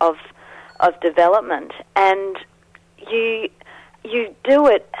of development, and you do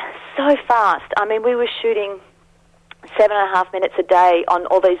it so fast. I mean, we were shooting 7.5 minutes a day on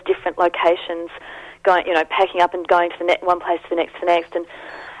all these different locations, going, packing up and going to one place to the next,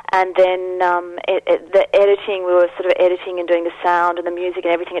 and then the editing, we were sort of editing and doing the sound and the music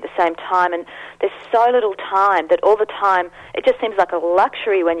and everything at the same time, and there's so little time that all the time, it just seems like a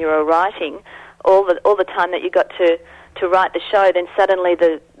luxury when you're writing, all the time that you got to write the show. Then suddenly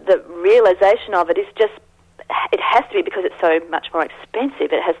the realization of it is just, it has to be, because it's so much more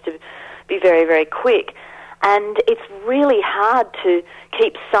expensive, it has to be very, very quick. And it's really hard to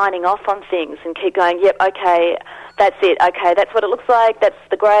keep signing off on things and keep going, yep, okay, that's it, okay, that's what it looks like, that's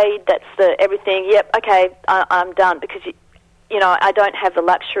the grade, that's the everything, yep, okay, I'm done. Because, I don't have the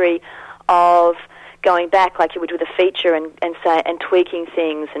luxury of going back like you would with a feature and tweaking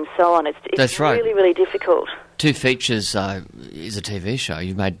things and so on. It's that's right. Really, really difficult. 2 features is a TV show.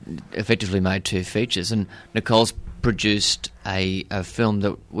 You've effectively made 2 features, and Nicole's produced a film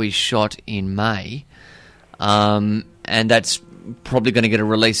that we shot in May, and that's probably going to get a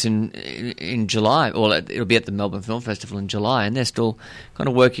release in July, or it'll be at the Melbourne Film Festival in July, and they're still kind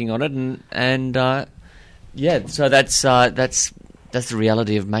of working on it, and so that's the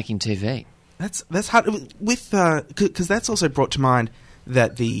reality of making TV. That's hard with because that's also brought to mind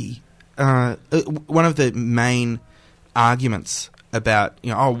that the one of the main arguments about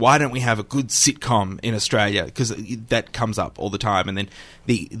why don't we have a good sitcom in Australia, because that comes up all the time, and then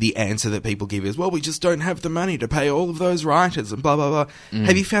the answer that people give is, well, we just don't have the money to pay all of those writers and blah blah blah.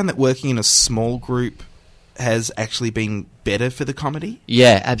 Have you found that working in a small group has actually been better for the comedy?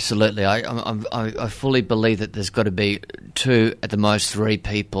 Yeah, absolutely. I fully believe that there's got to be 2, at the most 3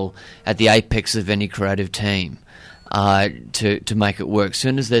 people at the apex of any creative team to make it work. As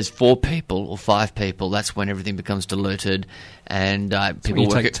soon as there's 4 people or 5 people, that's when everything becomes diluted, and people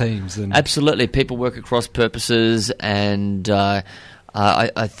work take teams. And absolutely, people work across purposes, and I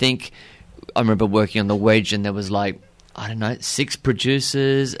think I remember working on The Wedge, and there was 6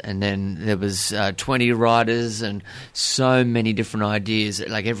 producers, and then there was 20 writers, and so many different ideas.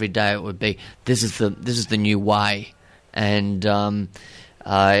 Like every day, it would be this is the new way, and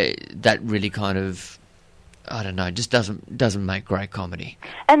that really kind of, I don't know, just doesn't make great comedy.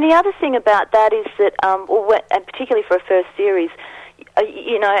 And the other thing about that is that, and particularly for a first series,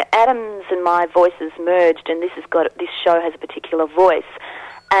 Adam's and my voices merged, and this show has a particular voice.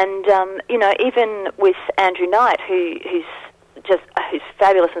 And even with Andrew Knight, who's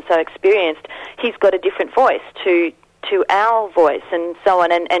fabulous and so experienced, he's got a different voice to our voice, and so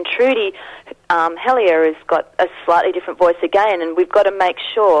on. And Trudy Hellier has got a slightly different voice again, and we've got to make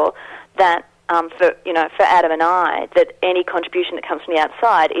sure that for Adam and I, that any contribution that comes from the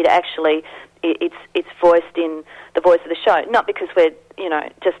outside, it's voiced in the voice of the show, not because we're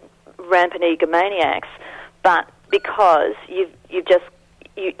just rampant egomaniacs, but because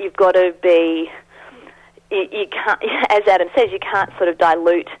you've got to be. You can't, as Adam says, you can't sort of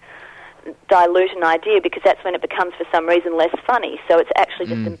dilute an idea, because that's when it becomes, for some reason, less funny. So it's actually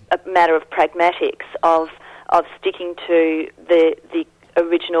just a matter of pragmatics of sticking to the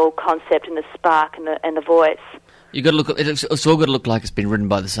original concept and the spark and the voice. You got to look. It's all got to look like it's been written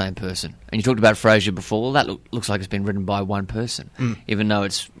by the same person. And you talked about Frasier before. Well, that looks like it's been written by one person, even though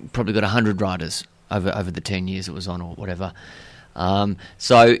it's probably got 100 writers over the 10 years it was on, or whatever.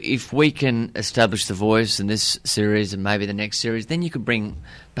 So if we can establish the voice in this series and maybe the next series, then you could bring,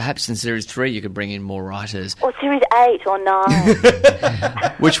 perhaps in series 3, you could bring in more writers. Or series 8 or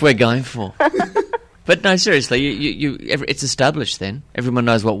 9. Which we're going for. But no, seriously, it's established then. Everyone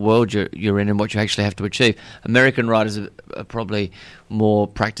knows what world you're in and what you actually have to achieve. American writers are probably more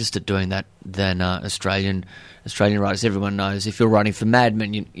practiced at doing that than Australian writers. Everyone knows if you're writing for Mad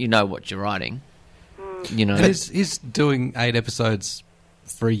Men, you know what you're writing. Is doing 8 episodes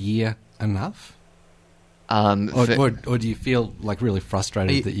for a year enough? Or do you feel really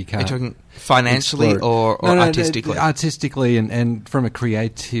frustrated that you can't? Are you talking financially or artistically? Artistically and from a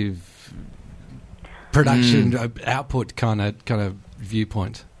creative production output kind of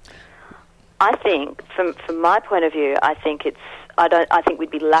viewpoint. I think, from my point of view, I think we'd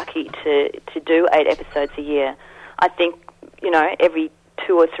be lucky to do 8 episodes a year. I think every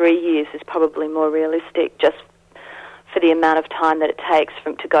 2 or 3 years is probably more realistic, just for the amount of time that it takes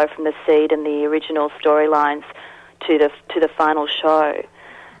to go from the seed and the original storylines to the final show.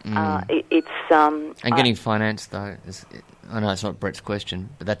 And getting finance, though, I know it's not Brett's question,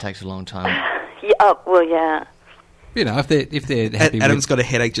 but that takes a long time. Yeah. Oh, well, yeah. If they're happy, Adam's got a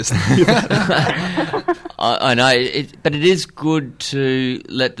headache just. I know, but it is good to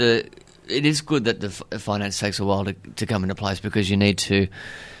let the. It is good that the finance takes a while to come into place, because you need to.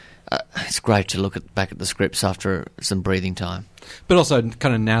 It's great to look back at the scripts after some breathing time. But also,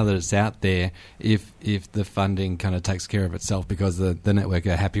 kind of now that it's out there, if the funding kind of takes care of itself, because the network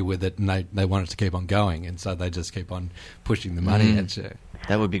are happy with it and they want it to keep on going, and so they just keep on pushing the money at you.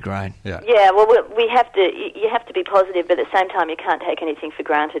 That would be great. Yeah. Well, we have to. You have to be positive, but at the same time, you can't take anything for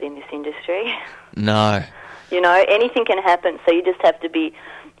granted in this industry. No. Anything can happen, so you just have to be.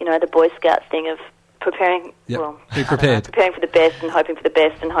 The Boy Scout thing of preparing. Yep. Well, be prepared. Preparing for the best and hoping for the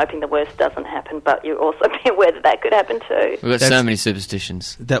best and hoping the worst doesn't happen, but you also be aware that could happen too. We've got so many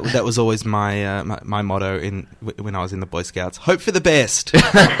superstitions. That was always my motto when I was in the Boy Scouts. Hope for the best. Hope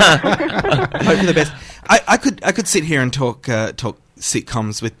for the best. I could sit here and talk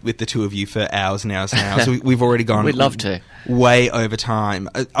sitcoms with the two of you for hours and hours and hours. We've already gone. We'd love to. Way over time.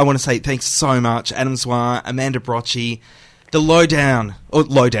 I want to say thanks so much, Adam Zwar, Amanda Brocci. The Lowdown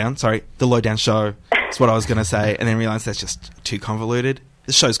Show is what I was going to say, and then realised that's just too convoluted.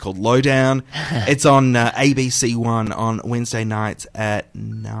 The show's called Lowdown. It's on ABC One on Wednesday nights at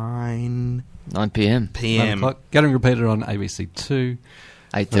 9 p.m. 9 o'clock. Getting repeated on ABC 2.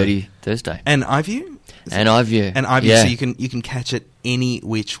 8:30 Thursday. And iView? And iView. Yeah. So you can catch it any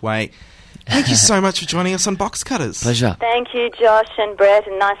which way. Thank you so much for joining us on Box Cutters. Pleasure. Thank you, Josh and Brett,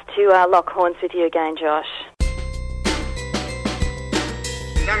 and nice to lock horns with you again, Josh.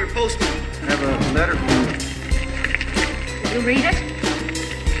 I'm your postman. I have a letter for you. Did you read it?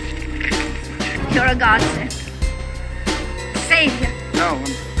 You're a godsend. Savior. No,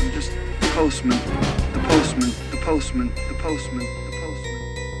 I'm just the postman. The postman. The postman. The postman. The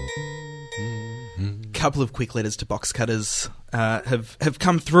postman. couple of quick letters to Box Cutters have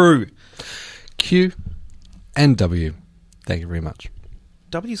come through. Q and W. Thank you very much.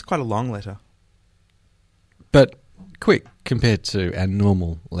 W is quite a long letter. But quick compared to our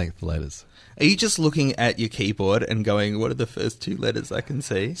normal length letters. Are you just looking at your keyboard and going, what are the first two letters I can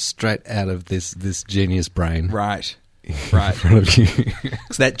see? Straight out of this genius brain. Right. In front of you.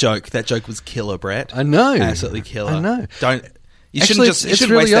 So that joke was killer, Brett. I know. Absolutely killer. I know. You Actually,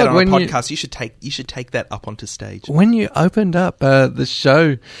 shouldn't really waste that odd on a when podcast. You should take that up onto stage. When you opened up the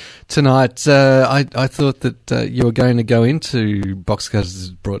show tonight, I thought that you were going to go into Box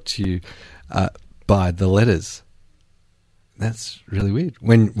Cutters brought to you by the letters. That's really weird.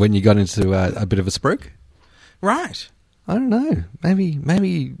 When you got into a bit of a spruik? Right. I don't know.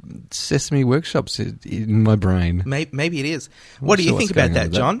 Maybe Sesame Workshop's in my brain. Maybe it is. What do you think about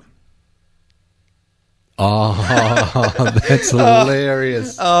that, John? Oh, that's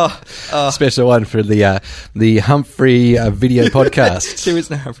hilarious! Special one for the Humphrey video podcast. There is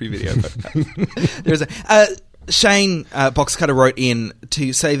no Humphrey video podcast. There is Shane Box Cutter wrote in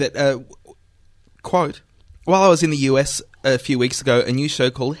to say that quote, while I was in the US a few weeks ago, a new show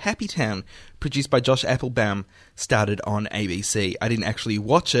called Happy Town, produced by Josh Applebaum, started on ABC. I didn't actually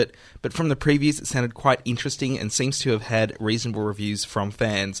watch it, but from the previews it sounded quite interesting and seems to have had reasonable reviews from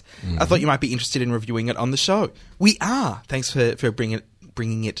fans. I thought you might be interested in reviewing it on the show. We are. Thanks for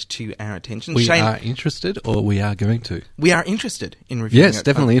bringing it to our attention. We Shane, are interested, or we are going to? We are interested in reviewing it. Yes,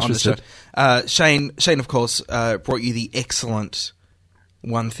 definitely on the show. interested. Shane, of course, brought you the excellent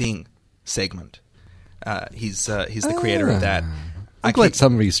One Thing segment. He's the creator of that. I'm glad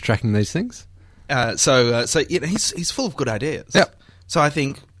somebody's tracking these things. So he's full of good ideas. Yep. So I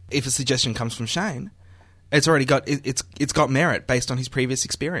think if a suggestion comes from Shane, it's already got it's got merit based on his previous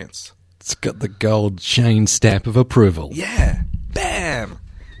experience. It's got the gold Shane stamp of approval. Yeah. Bam.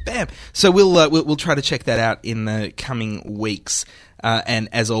 So we'll try to check that out in the coming weeks. And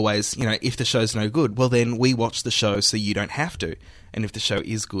as always, if the show's no good, well then we watch the show so you don't have to. And if the show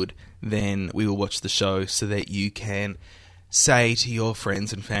is good, then we will watch the show so that you can say to your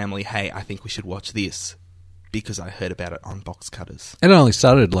friends and family, hey, I think we should watch this because I heard about it on Box Cutters. It only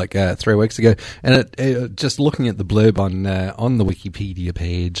started like 3 weeks ago, and it just looking at the blurb on the Wikipedia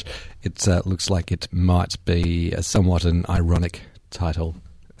page, it looks like it might be somewhat an ironic title.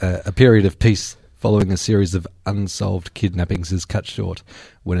 A period of peace following a series of unsolved kidnappings is cut short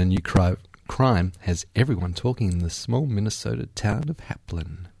when a new crime has everyone talking in the small Minnesota town of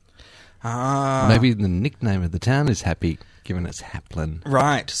Haplin. Maybe the nickname of the town is Happy, given it's Haplin.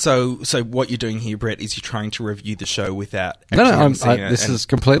 Right. So what you're doing here, Brett, is you're trying to review the show without this is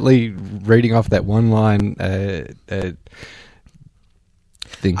completely reading off that one line thing.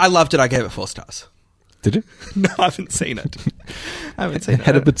 I loved it. I gave it 4 stars. Did you? No, I haven't seen it.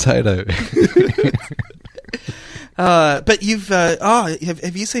 Had a potato. But you've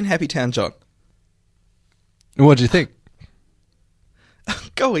have you seen Happy Town, John? What do you think?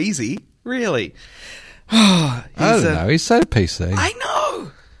 Go easy, really. I don't know. He's so PC. I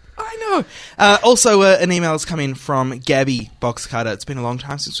know. Also, an email has come in from Gabby Box Cutter. It's been a long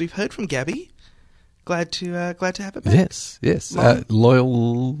time since we've heard from Gabby. Glad to have her back. Yes.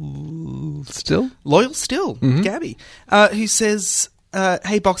 Loyal still? Mm-hmm. Gabby, who says,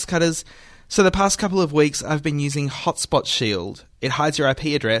 hey, Box Cutters, so the past couple of weeks I've been using Hotspot Shield. It hides your IP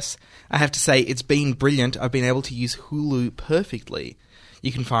address. I have to say, it's been brilliant. I've been able to use Hulu perfectly.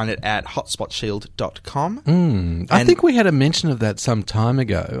 You can find it at hotspotshield.com. I think we had a mention of that some time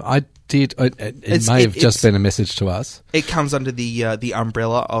ago. I did. It may have just been a message to us. It comes under the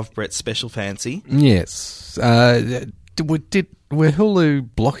umbrella of Brett's Special Fancy. Yes. Were Hulu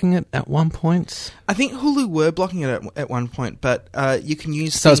blocking it at one point? I think Hulu were blocking it at one point, but you can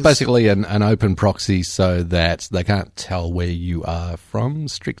use... So it's basically an open proxy so that they can't tell where you are from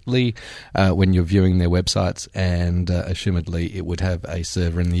strictly when you're viewing their websites, and assumedly it would have a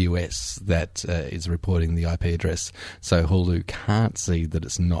server in the US that is reporting the IP address, so Hulu can't see that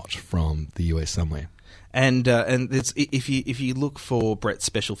it's not from the US somewhere. And it's, if you look for Brett's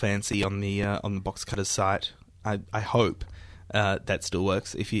Special Fancy on the Box Cutters site, I hope... that still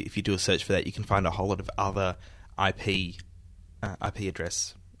works. If you do a search for that, you can find a whole lot of other IP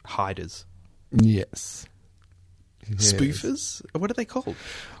address hiders. Yes. Spoofers? What are they called?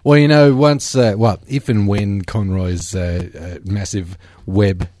 Well, once if and when Conroy's massive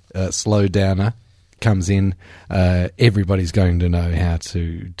web slowdowner comes in, everybody's going to know how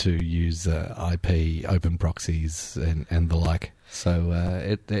to use IP open proxies and the like. So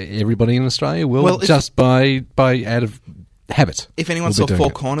everybody in Australia will by out of habit. If anyone saw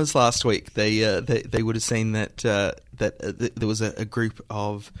Four Corners last week, they would have seen that there was a group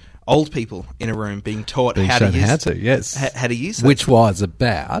of old people in a room being taught Being how shown to use how to, yes. how to use it. Which was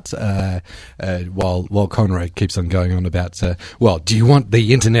about, while Conrad keeps on going on about, do you want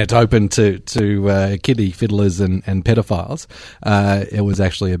the internet open to kiddie fiddlers and pedophiles? It was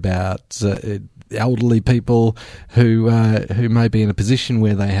actually about elderly people who may be in a position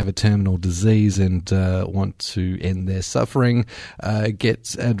where they have a terminal disease and want to end their suffering,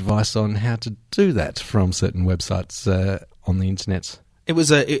 get advice on how to do that from certain websites on the internet. It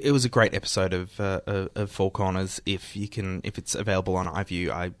was a great episode of Four Corners. If it's available on iView,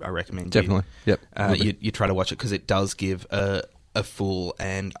 I recommend Definitely. Yep. you try to watch it, because it does give a full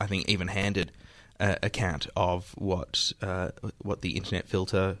and I think even-handed account of what the internet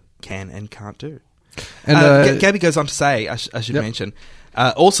filter can and can't do. And Gabby goes on to say, I should mention,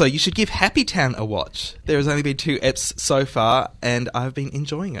 also you should give Happy Town a watch. There has only been 2 eps so far, and I've been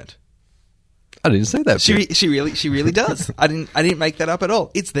enjoying it. I didn't see that. She really does. I didn't make that up at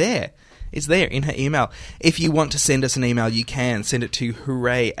all. It's there. It's there in her email. If you want to send us an email, you can send it to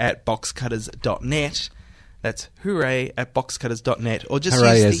hooray@boxcutters.net. That's hooray@boxcutters.net, or just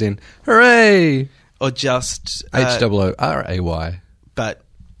hooray as in hooray, or just HOORAY. But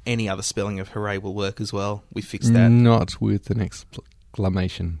any other spelling of hooray will work as well. We fixed that. Not with an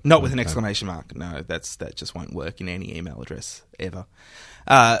exclamation. Not with an exclamation mark. No, that just won't work in any email address ever.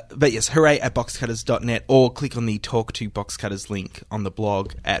 But yes, hooray@boxcutters.net, or click on the Talk to Boxcutters link on the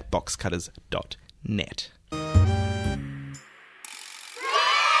blog at boxcutters.net.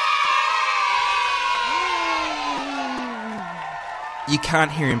 You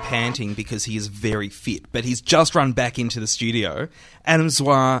can't hear him panting because he is very fit, but he's just run back into the studio. Adam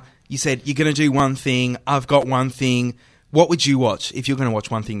Zwar, you said you're going to do one thing. I've got one thing. What would you watch if you're going to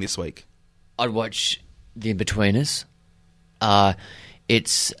watch one thing this week? I'd watch The Inbetweeners.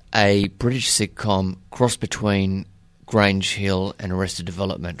 It's a British sitcom cross between Grange Hill and Arrested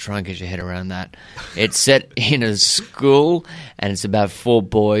Development. Try and get your head around that. It's set in a school, and it's about 4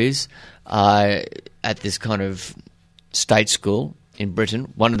 boys at this kind of state school in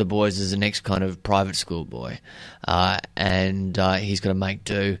Britain. One of the boys is the next kind of private school boy, and he's got to make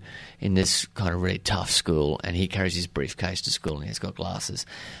do in this kind of really tough school, and he carries his briefcase to school, and he's got glasses.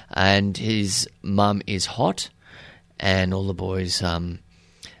 And his mum is hot, and all the boys, they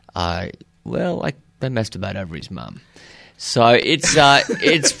masturbate over his mum. So it's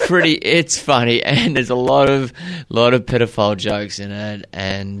funny, and there's a lot of pedophile jokes in it,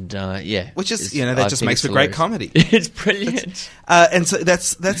 and which is that just makes for great comedy. It's brilliant, and so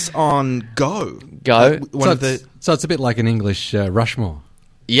that's on Go. So it's a bit like an English Rushmore.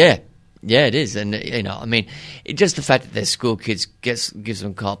 Yeah, it is, and just the fact that they're school kids gives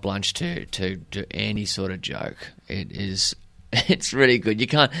them carte blanche to any sort of joke. It's really good.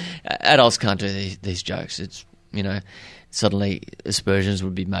 Adults can't do these jokes. It's suddenly aspersions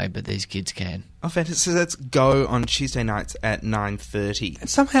would be made, but these kids can. Oh, fantastic. So that's Go on Tuesday nights at 9:30. And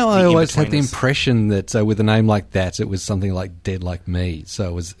somehow I always had the impression that with a name like that, it was something like Dead Like Me.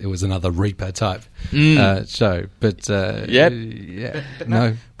 So it was another Reaper type show. But, yeah. But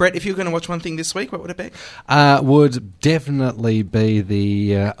no. Brett, if you were going to watch one thing this week, what would it be? Would definitely be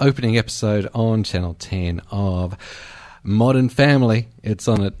the opening episode on Channel 10 of Modern Family. It's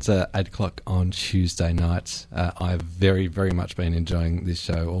on at 8 o'clock on Tuesday nights. I've very, very much been enjoying this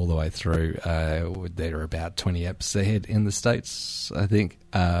show all the way through. There are about 20 eps ahead in the States, I think.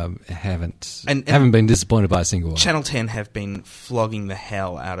 Haven't been disappointed by a single one. Channel 10 have been flogging the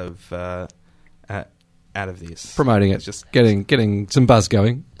hell out of this. Promoting it, just getting some buzz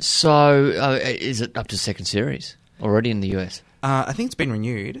going. So, is it up to second series already in the US? I think it's been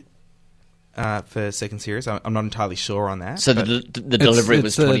renewed. For second series, I'm not entirely sure on that. So the delivery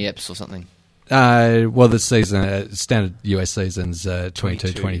was 20 eps or something? The season, standard US season's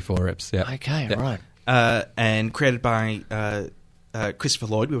 22, 24 eps. Yeah. Okay, yeah. Right. And created by Christopher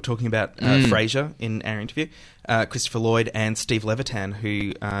Lloyd. We were talking about Frasier in our interview. Christopher Lloyd and Steve Levitan,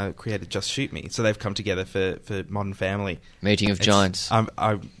 who created Just Shoot Me. So they've come together for Modern Family. Meeting of Giants.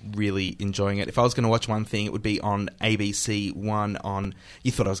 I'm really enjoying it. If I was going to watch one thing, it would be on ABC One on...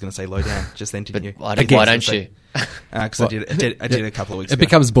 You thought I was going to say Lowdown just then, didn't you? Why don't you? Because I did a couple of weeks ago. It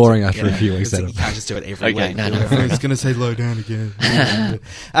becomes boring after a few weeks. You can't just do it every week. No. I was going to say Lowdown again.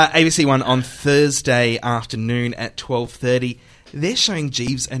 ABC One on Thursday afternoon at 12:30. They're showing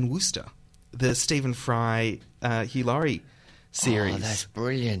Jeeves and Wooster, the Stephen Fry, Hugh Laurie series. Oh, that's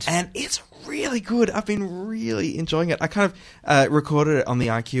brilliant. And it's really good. I've been really enjoying it. I kind of recorded it on the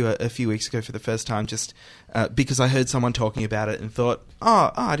IQ a few weeks ago for the first time, just because I heard someone talking about it and thought,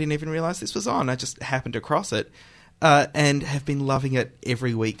 I didn't even realise this was on. I just happened across it. and have been loving it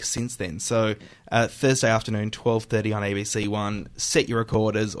every week since then. So Thursday afternoon, 12:30 on ABC One. Set your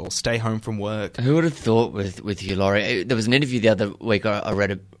recorders or stay home from work. Who would have thought with Hugh Laurie? There was an interview the other week I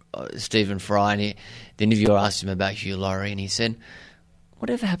read Stephen Fry, and the interviewer asked him about Hugh Laurie, and he said,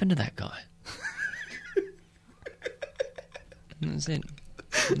 "Whatever happened to that guy?" That's it.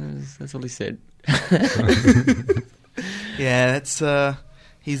 That's all he said. Yeah, that's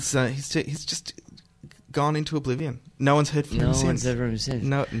he's just gone into oblivion. No one's heard from him since. No one's ever heard since.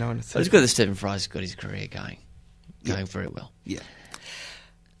 No one has. It's good that Stephen Fry's got his career going very well. Yeah.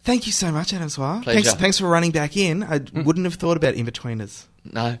 Thank you so much, Adam Swire. Pleasure. Thanks for running back in. I wouldn't have thought about In-Betweeners.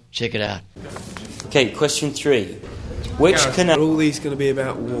 No, check it out. Okay, question 3. Which canal... Are all these going to be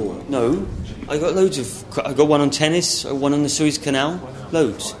about war? No, I got loads of... I got one on tennis, one on the Suez Canal.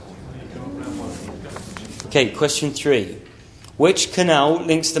 Loads. Okay, question 3. Which canal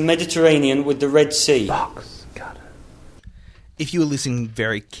links the Mediterranean with the Red Sea? Box cutter. If you were listening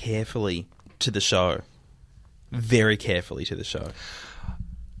very carefully to the show...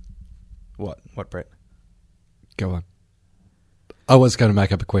 What, Brett? Go on. I was going to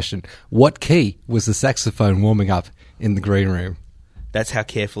make up a question. What key was the saxophone warming up in the green room? That's how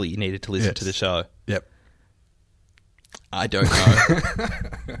carefully you needed to listen to the show. Yep. I don't know.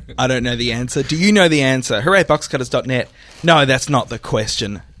 I don't know the answer. Do you know the answer? Hooray, boxcutters.net. No, that's not the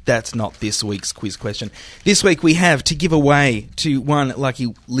question. That's not this week's quiz question. This week we have to give away to one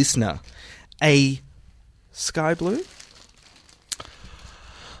lucky listener a sky blue.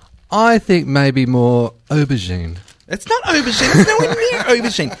 I think maybe more aubergine. It's not aubergine. It's nowhere near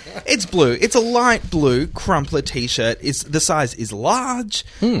aubergine. It's blue. It's a light blue Crumpler T-shirt. The size is large.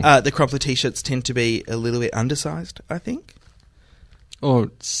 The Crumpler T-shirts tend to be a little bit undersized, I think. Or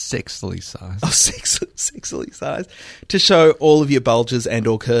sexily sized. Oh, sexily sized. To show all of your bulges and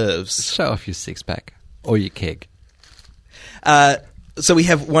or curves. Show off your six-pack or your keg. So we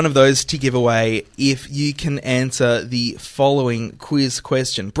have one of those to give away if you can answer the following quiz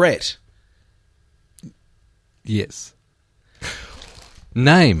question. Brett. Yes.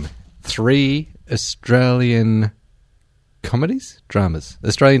 Name 3 Australian comedies? Dramas.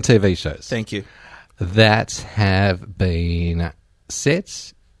 Australian TV shows. Thank you. That have been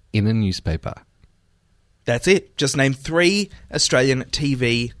set in a newspaper. That's it. Just name 3 Australian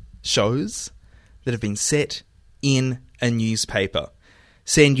TV shows that have been set in a newspaper.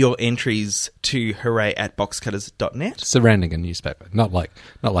 Send your entries to hooray@boxcutters.net. Surrounding a newspaper. Not like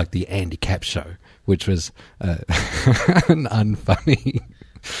the Andy Capp show, which was an unfunny,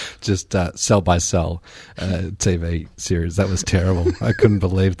 just cell-by-cell TV series. That was terrible. I couldn't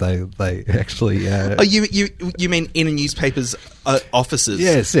believe they actually... Oh, you mean in a newspaper's offices?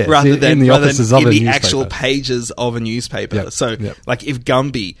 Yes. Rather than in the offices of in a the newspaper. actual pages of a newspaper. Yep, So, yep. like, if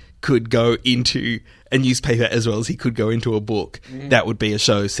Gumby could go into a newspaper as well as he could go into a book, that would be a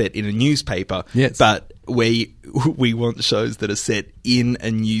show set in a newspaper. Yes. But we want shows that are set in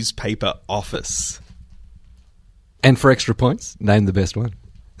a newspaper office. And for extra points, name the best one.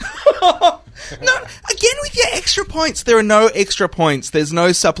 No, again with your extra points. There are no extra points. There's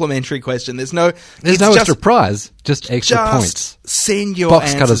no supplementary question. There's no extra prize, just extra points. Send your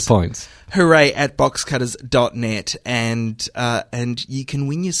Box answers. Cutters points. Hooray@boxcutters.net and you can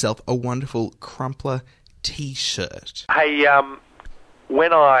win yourself a wonderful Crumpler T-shirt. Hey,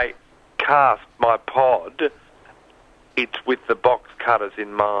 when I cast my pod, it's with the box cutters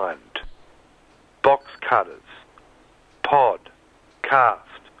in mind. Box cutters, pod, cast,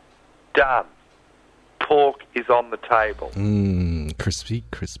 done. Pork is on the table. Crispy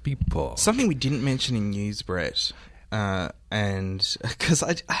pork. Something we didn't mention in news, Brett, and because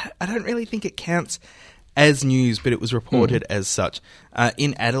I don't really think it counts as news, but it was reported as such.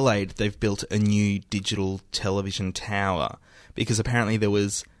 In Adelaide, they've built a new digital television tower because apparently there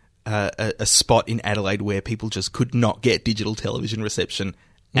was a spot in Adelaide where people just could not get digital television reception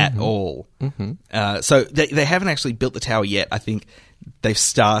at all. So they haven't actually built the tower yet. I think they've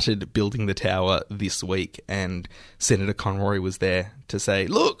started building the tower this week, and Senator Conroy was there to say,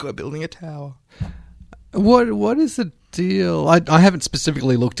 "Look, we're building a tower." What is the deal? I haven't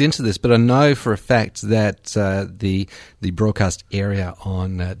specifically looked into this, but I know for a fact that the broadcast area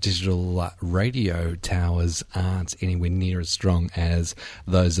on digital radio towers aren't anywhere near as strong as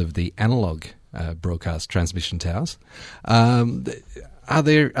those of the analog broadcast transmission towers. Are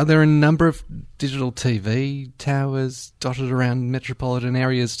there a number of digital TV towers dotted around metropolitan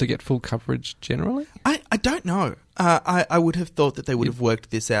areas to get full coverage generally? I don't know. I would have thought that they would have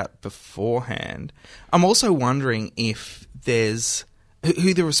worked this out beforehand. I'm also wondering if there's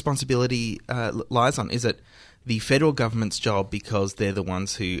who the responsibility lies on. Is it the federal government's job because they're the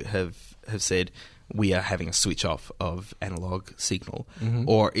ones who have said we are having a switch off of analog signal?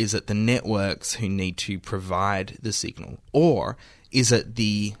 Or is it the networks who need to provide the signal? Or is it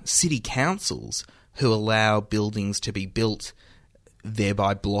the city councils who allow buildings to be built,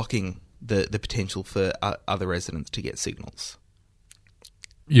 thereby blocking the potential for other residents to get signals?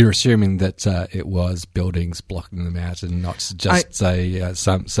 You're assuming that it was buildings blocking them out and not just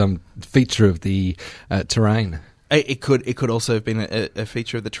some feature of the terrain. It could also have been a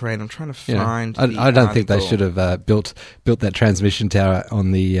feature of the terrain. I'm trying to find. I don't think they should have built that transmission tower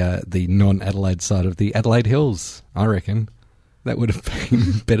on the non-Adelaide side of the Adelaide Hills. I reckon that would have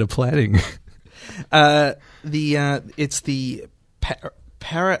been better planning. It's the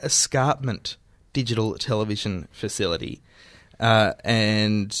Para Escarpment Digital Television Facility,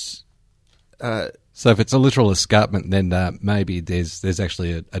 so if it's a literal escarpment, then maybe there's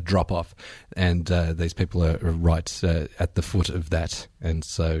actually a drop off, and these people are right at the foot of that, and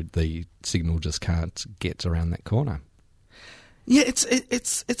so the signal just can't get around that corner. Yeah,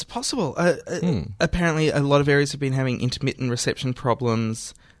 it's possible. Apparently, a lot of areas have been having intermittent reception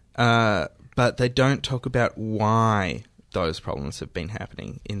problems, but they don't talk about why those problems have been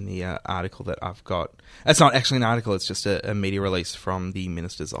happening in the article that I've got. It's not actually an article, it's just a media release from the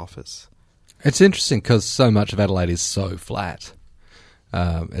Minister's office. It's interesting because so much of Adelaide is so flat.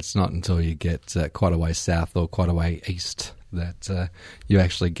 It's not until you get quite a way south or quite a way east that you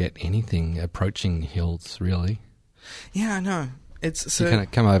actually get anything approaching hills, really. Yeah, I know. It's so you kind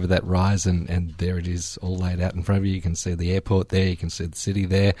of come over that rise and there it is all laid out in front of you. You can see the airport there, you can see the city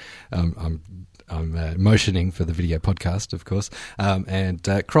there. I'm motioning for the video podcast, of course, and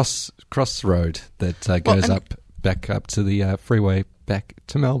crossroad that goes back up to the freeway back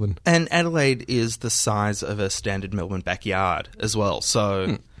to Melbourne. And Adelaide is the size of a standard Melbourne backyard as well,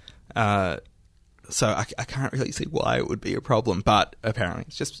 so so I can't really see why it would be a problem, but apparently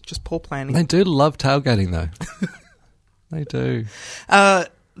it's just poor planning. They do love tailgating, though. They do.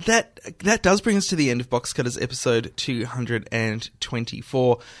 That does bring us to the end of Box Cutters episode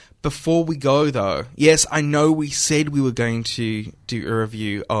 224. Before we go, though, yes, I know we said we were going to do a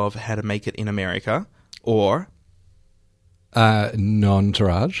review of How to Make It in America, or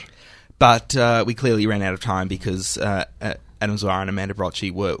Non-Tourage. But we clearly ran out of time because Adam Zwar and Amanda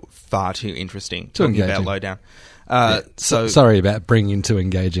Brocci were far too interesting talking about Lowdown. So sorry about bringing two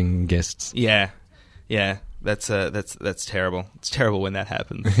engaging guests. Yeah. That's terrible. It's terrible when that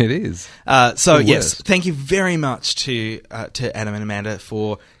happens. It is. So yes, thank you very much to Adam and Amanda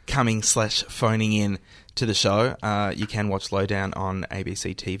for coming / phoning in to the show. You can watch Lowdown on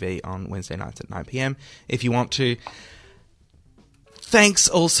ABC TV on Wednesday nights at 9 p.m. if you want to. Thanks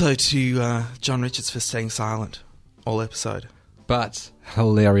also to John Richards for staying silent all episode. But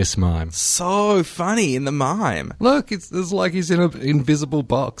hilarious mime. So funny in the mime. Look, it's like he's in an invisible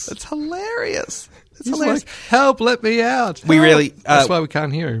box. It's hilarious. He's like, help, let me out. We really... that's why we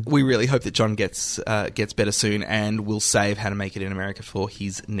can't hear him. We really hope that John gets better soon, and we'll save How to Make It in America for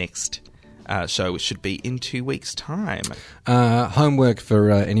his next show, which should be in 2 weeks' time. Homework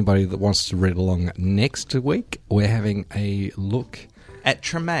for anybody that wants to read along next week. We're having a look at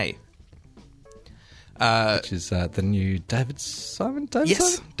Treme, which is the new David Simon. David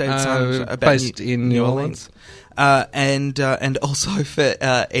Simon, based in New Orleans. And also for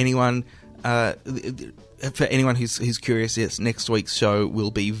anyone who's curious, yes, next week's show will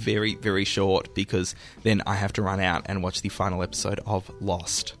be very, very short because then I have to run out and watch the final episode of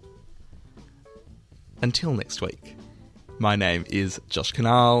Lost. Until next week, my name is Josh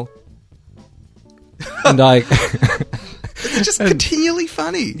Canal. And I... It's just continually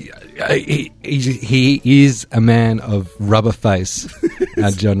funny. He is a man of rubber face,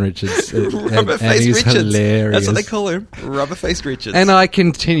 John Richards. Rubber-faced Richards. Hilarious. That's what they call him, rubber-faced Richards. And I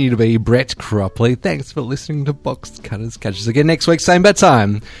continue to be Brett Cropley. Thanks for listening to Box Cutters. Catch us again next week, same bat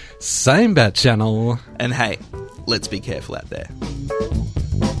time, same bat channel. And hey, let's be careful out there.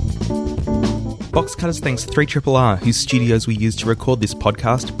 Box Cutters thanks 3RRR, whose studios we use to record this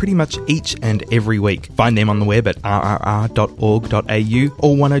podcast pretty much each and every week. Find them on the web at rrr.org.au or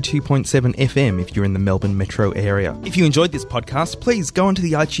 102.7 FM if you're in the Melbourne metro area. If you enjoyed this podcast, please go onto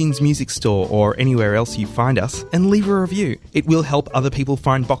the iTunes Music Store or anywhere else you find us and leave a review. It will help other people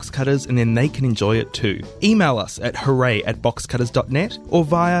find Box Cutters and then they can enjoy it too. Email us at hooray@boxcutters.net or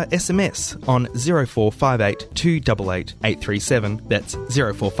via SMS on 0458 288 837. That's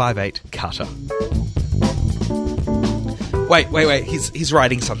 0458 Cutter. Wait. He's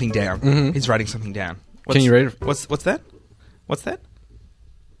writing something down. Mm-hmm. He's writing something down. Can you read it? What's that? What's that?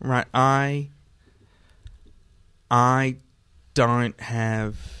 Right. I don't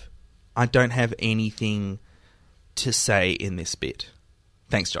have anything to say in this bit.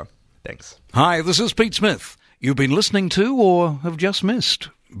 Thanks, John. Thanks. Hi, this is Pete Smith. You've been listening to or have just missed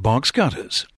Box Cutters.